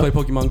center. Do you Huh?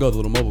 play Pokemon Go, the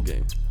little mobile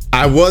game?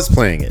 I was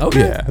playing it. Okay.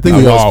 Yeah, I think I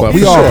we was all playing-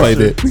 we for all sure. played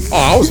it. Oh,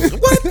 I was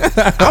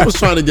what? I was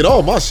trying to get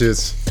all my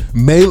shits.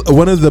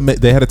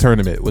 They had a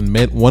tournament when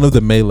one of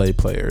the Melee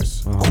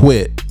players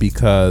quit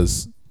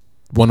because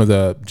one of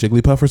the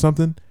Jigglypuff or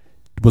something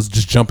was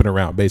just jumping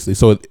around basically.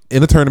 So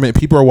in a tournament,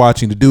 people are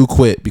watching. The dude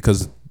quit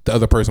because the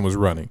other person was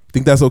running.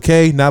 Think that's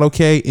okay? Not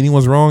okay?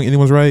 Anyone's wrong?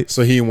 Anyone's right?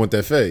 So he didn't want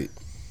that fade.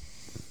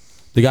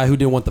 The guy who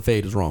didn't want the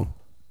fade is wrong.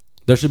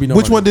 There should be no.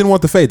 Which one didn't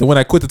want the fade? The one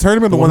that quit the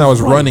tournament, or the one that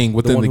was running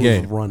within one the who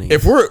was game? running.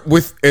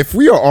 If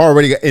we are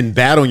already in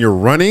battle and you're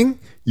running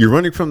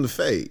from the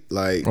fade.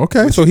 Like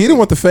Okay, so he didn't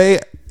want the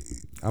fade.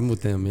 I'm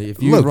with him.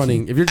 If you're Look,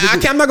 running, if you're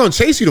I'm not gonna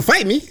chase you to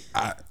fight me.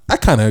 I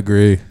kind of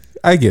agree.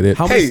 I get it.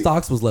 how many Hey.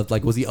 stocks was left?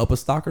 Like, was he up a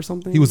stock or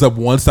something? He was up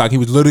one stock. He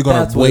was literally going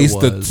That's to what it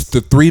waste was. the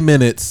 3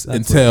 minutes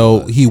That's until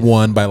what it was. he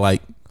won by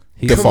like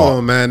Come default.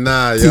 on, man.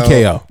 Nah, yo.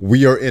 TKO.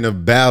 We are in a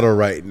battle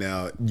right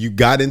now. You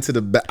got into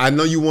the I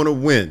know you want to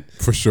win.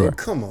 For sure. But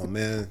come on,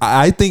 man.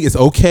 I think it's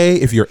okay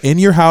if you're in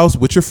your house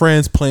with your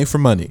friends playing for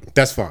money.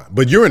 That's fine.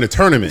 But you're in a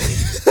tournament.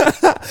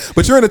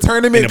 But you're in a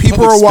tournament, In a people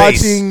public are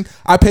space. watching.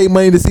 I paid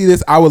money to see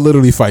this. I would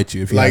literally fight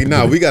you if you Like, had to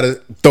nah, do it. we gotta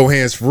throw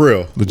hands for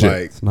real. Legit.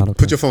 Like, It's not okay.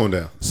 put your phone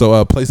down.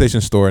 So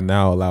PlayStation Store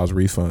now allows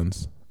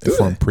refunds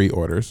from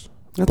pre-orders,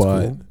 That's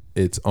but cool.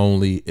 it's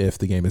only if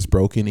the game is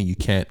broken and you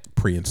can't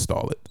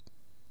pre-install it.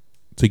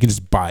 So you can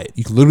just buy it.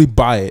 You can literally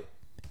buy it.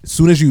 As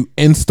soon as you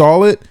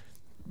install it,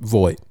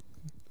 void.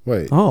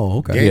 Wait. Oh,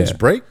 okay. Games Yeah.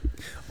 break?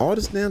 All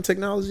this damn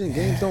technology and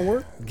games don't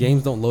work?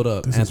 Games don't load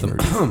up. Anthem.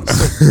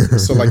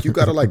 So like you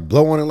gotta like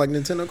blow on it like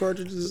Nintendo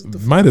cartridges?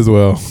 Might as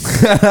well.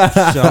 Shit,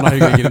 I don't know how you're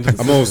gonna get into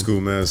this. I'm old school,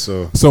 man.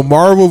 So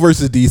Marvel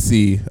versus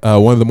DC,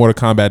 one of the Mortal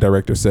Kombat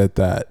directors said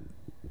that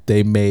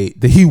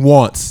he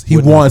wants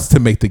to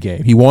make the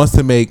game. He wants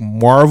to make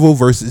Marvel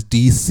versus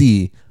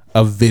DC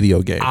a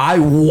video game. I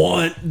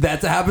want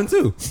that to happen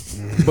too,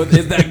 but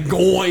is that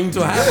going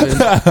to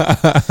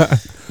happen?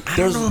 I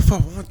don't know if I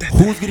want that.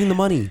 Who's getting the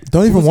money?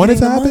 Don't even Who's want it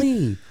getting to the happen?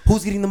 money?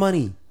 Who's getting the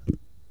money?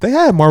 They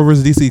had Marvel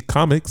vs. DC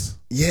comics.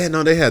 Yeah,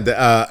 no, they had the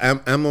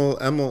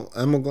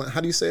how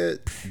do you say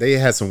it? They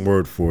had some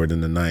word for it in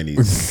the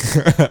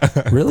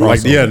 90s. Really?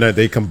 Like yeah, no,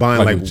 they combined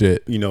Like like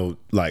legit. you know,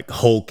 like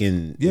Hulk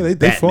and Yeah, they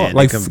Batman. fought.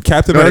 Like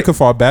Captain America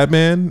fought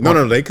Batman.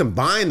 No, they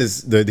combined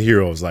as the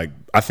heroes. Like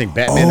I think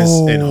Batman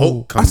and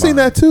Hulk I seen combined.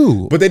 that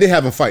too. But they did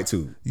have them fight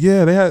too.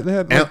 Yeah, they had.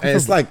 And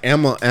it's like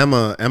Emma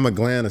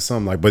Glenn or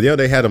something like. But yeah,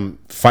 they had them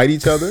fight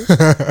each other,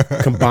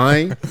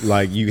 combined.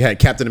 Like you had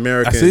Captain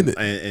America I seen it.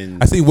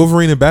 and I seen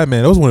Wolverine and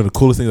Batman. That was one of the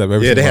coolest things I've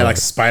ever seen. yeah, they in had my like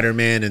life.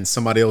 Spider-Man and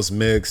somebody else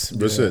mixed.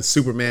 Versus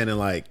Superman and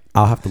like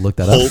I'll have to look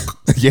that Hulk.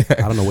 up. Yeah, I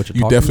don't know what you're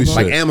you talking definitely about.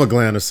 should. like Emma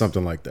Glenn or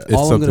something like that. It's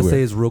All I'm something gonna say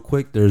weird. is real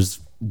quick. There's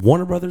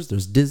Warner Brothers,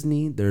 there's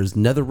Disney, there's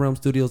NetherRealm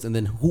Studios, and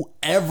then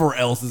whoever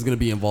else is going to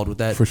be involved with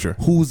that. For sure.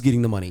 Who's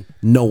getting the money?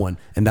 No one.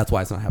 And that's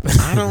why it's not happening.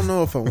 I don't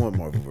know if I want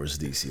Marvel vs.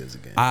 DC as a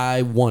game.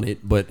 I want it,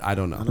 but I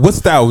don't know. What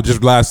style?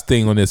 Just last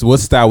thing on this. What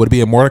style would it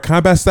be? A Mortal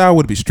Kombat style?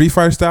 Would it be Street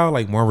Fighter style?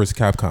 Like Marvel vs.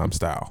 Capcom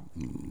style?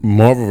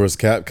 Marvel vs.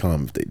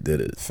 Capcom, if they did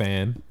it.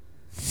 Fan.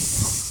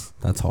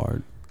 That's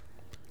hard.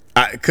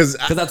 Because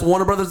that's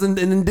Warner Brothers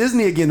and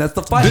Disney again. That's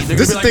the fight.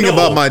 this is the thing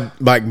about my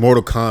like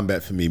Mortal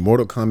Kombat for me.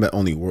 Mortal Kombat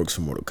only works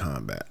for Mortal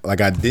Kombat.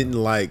 Like I didn't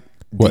like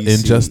What, DC.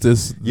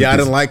 Injustice? Yeah, I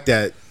didn't like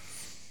that.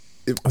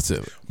 That's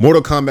it.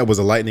 Mortal Kombat was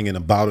a lightning in a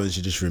bottle and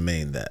should just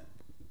remain that.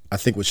 I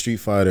think with Street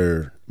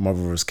Fighter,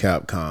 Marvel vs.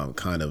 Capcom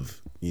kind of,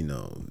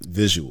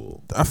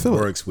 visual. I feel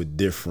works with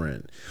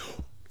different.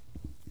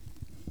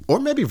 Or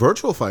maybe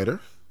Virtual Fighter.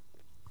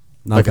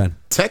 Not Like a fan.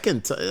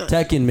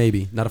 Tekken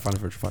maybe. Not a fan of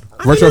Virtual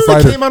Fighter. Virtual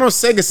Fighter came out on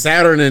Sega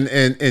Saturn and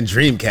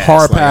Dreamcast.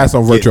 Hard pass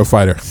on Virtual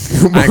Fighter.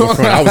 I ain't gonna front.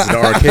 I was in the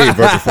arcade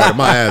Virtual Fighter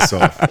my ass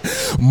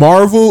off.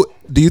 Marvel,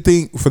 do you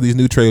think for these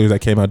new trailers that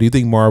came out, do you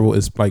think Marvel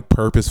is like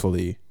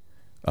purposefully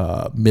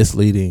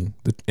misleading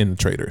in the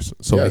trailers?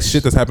 So like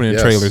shit that's happening in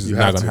trailers is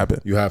not gonna happen.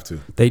 You have to.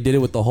 They did it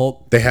with the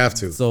Hulk. They have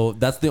to. So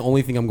that's the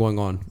only thing I'm going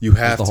on. You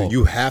have the to. Hulk.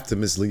 You have to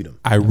mislead them.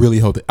 I really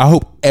hope that. I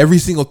hope every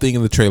single thing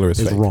in the trailer is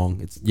It's fake. wrong.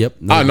 It's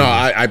no. No,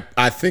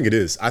 I think it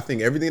is. I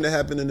think everything that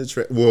happened in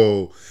the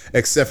well,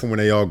 except for when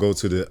they all go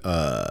to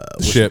the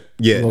ship.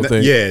 Yeah, Little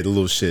thing. the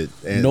little shit.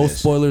 And No that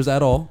spoilers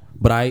at all.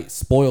 But I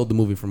spoiled the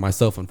movie for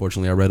myself.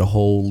 Unfortunately, I read a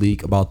whole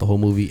leak about the whole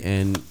movie,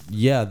 and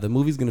yeah, the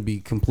movie's gonna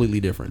be completely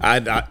different.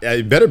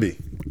 It better be.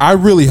 I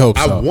really hope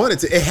so. I want it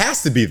to. It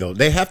has to be though.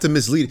 They have to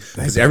mislead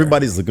because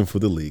everybody's looking for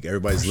the leak.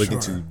 Everybody's looking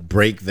to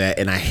break that,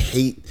 and I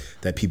hate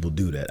that people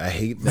do that. I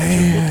hate that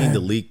you're looking to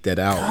leak that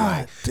out.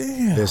 God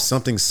damn. There's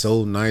something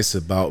so nice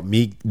about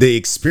me, the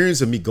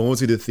experience of me going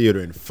to the theater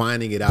and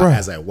finding it out Bruh,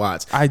 as I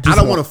watch. I I just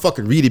don't want- want to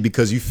fucking read it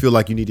because you feel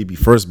like you need to be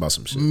first about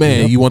some shit.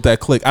 Man, you want that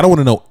click. I don't want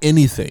to know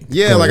anything.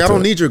 Yeah, going like I into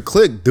don't it. need your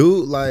click,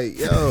 dude. Like,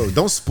 yo,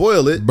 don't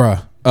spoil it.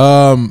 Bruh.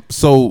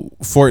 So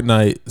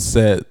Fortnite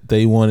said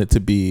they want it to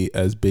be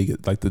as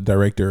big, like the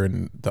director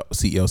and the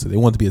CEO said they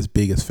want it to be as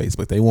big as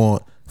Facebook. They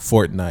want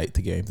Fortnite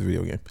to game the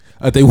video game.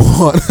 They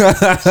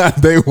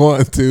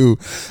want to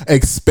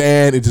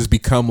expand and just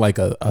become like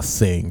a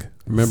thing.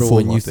 Remember Full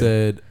when you on thing.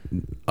 said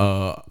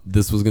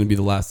this was gonna be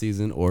the last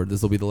season, or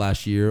this will be the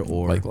last year,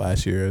 or like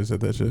last year I said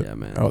that shit? Yeah,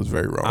 man. I was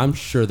very wrong. I'm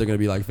sure they're gonna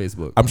be like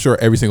Facebook. I'm sure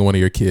every single one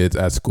of your kids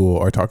at school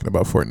are talking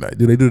about Fortnite.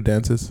 Do they do the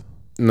dances?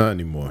 Not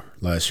anymore.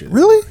 Last year.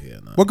 Really? Yeah.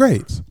 No. What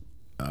grades?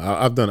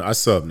 I've done it. I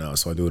sub now,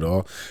 so I do it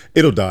all.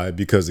 It'll die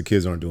because the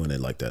kids aren't doing it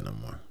like that no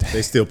more.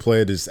 They still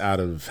play it just out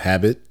of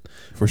habit,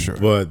 For sure.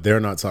 but they're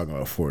not talking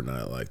about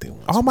Fortnite like they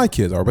want. All my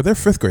kids are, but they're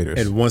fifth graders.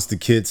 And once the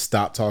kids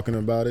stop talking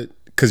about it,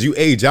 because you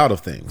age out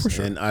of things, For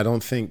sure. and I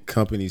don't think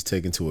companies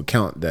take into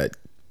account that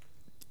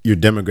your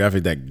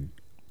demographic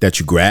that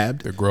you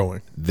grabbed, they're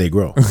growing. they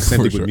grow. Same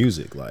For thing sure. with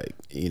music, like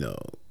you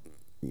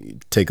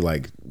take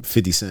like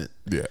 50 Cent.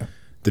 Yeah,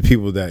 The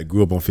people that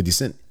grew up on 50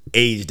 Cent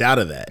aged out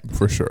of that.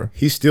 for sure.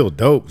 He's still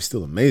dope. He's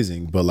still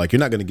amazing. But like, you're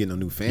not gonna get no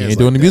new fans. ain't like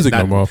doing the that. music not,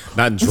 no more.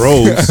 Not in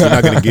droves. You're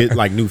not gonna get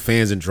like new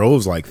fans in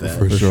droves like that.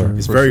 For sure.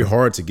 It's For very sure.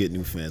 hard to get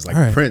new fans. Like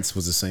All right. Prince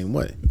was the same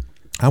way.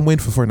 I'm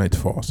waiting for Fortnite to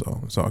fall, so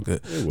it's all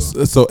good.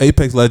 So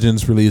Apex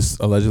Legends released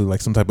allegedly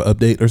like some type of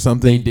update or They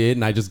something, did,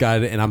 and I just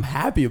got it, and I'm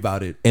happy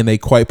about it. and they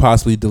quite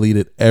possibly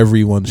deleted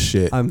everyone's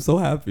shit. I'm so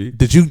happy.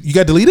 Did you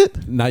got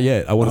deleted? Not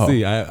yet. I want to Oh.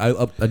 see.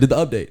 I did the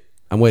update.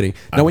 I'm waiting.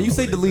 Now, when you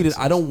say deleted,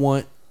 I don't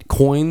want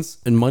coins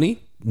and money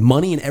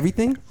and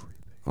everything.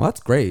 Well,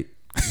 that's great.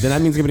 Then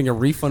that means I'm getting a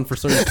refund for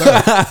certain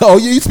stuff. Oh,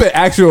 you spent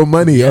actual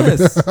money on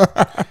Yes, I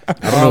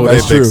don't know what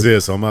That's Apex true.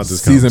 is, so I'm out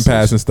this season conversation.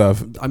 pass and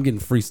stuff. I'm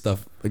getting free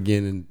stuff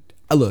again. And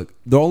look,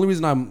 the only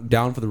reason I'm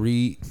down for the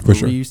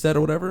sure. reset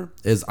or whatever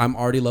is I'm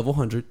already level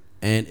 100,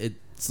 and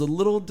it's a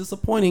little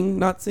disappointing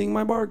not seeing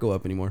my bar go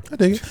up anymore. I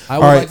dig it. I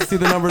would All like to see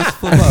the numbers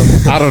flip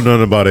up. I don't know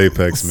nothing about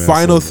Apex, man.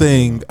 Final so-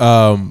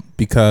 thing,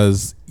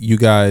 because you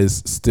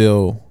guys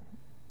still,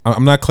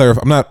 I'm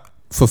not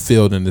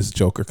fulfilled in this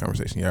Joker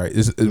conversation. All right,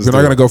 we're not do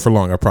gonna it. go for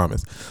long. I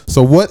promise.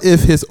 So, what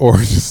if his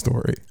origin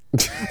story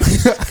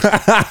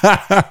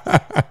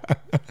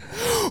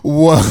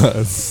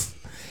was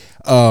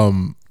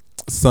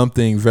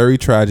something very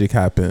tragic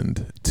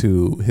happened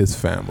to his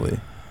family,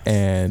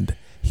 and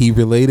he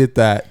related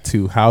that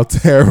to how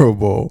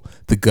terrible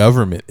the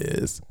government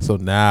is. So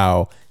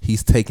now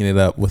he's taking it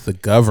up with the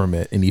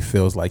government, and he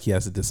feels like he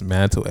has to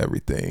dismantle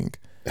everything.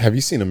 Have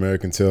you seen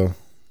American Tail?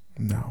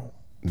 No,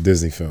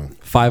 Disney film.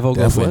 5 goes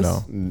definitely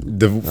west. no.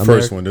 The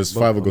first one. There's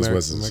 5 goes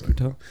west. American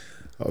Tail.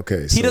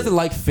 Okay, He doesn't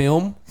like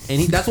film,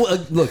 and that's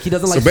what. Look, he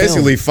doesn't like. So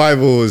basically, film.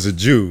 5 is a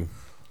Jew.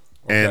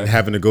 And Okay.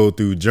 having to go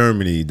through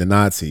Germany, the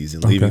Nazis,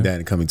 and leaving Okay. that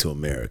and coming to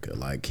America.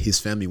 Like his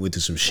family went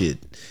through some shit,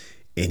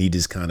 and he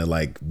just kind of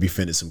like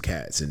befriended some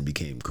cats and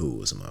became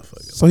cool as a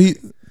motherfucker. So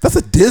that's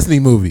a Disney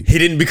movie. He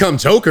didn't become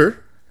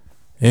Joker.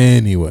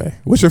 Anyway,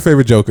 what's your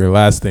favorite Joker?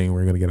 Last thing,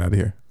 we're gonna get out of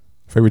here.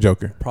 Favorite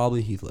Joker.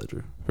 Probably Heath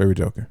Ledger. Favorite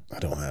Joker. I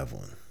don't have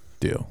one.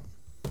 Deal.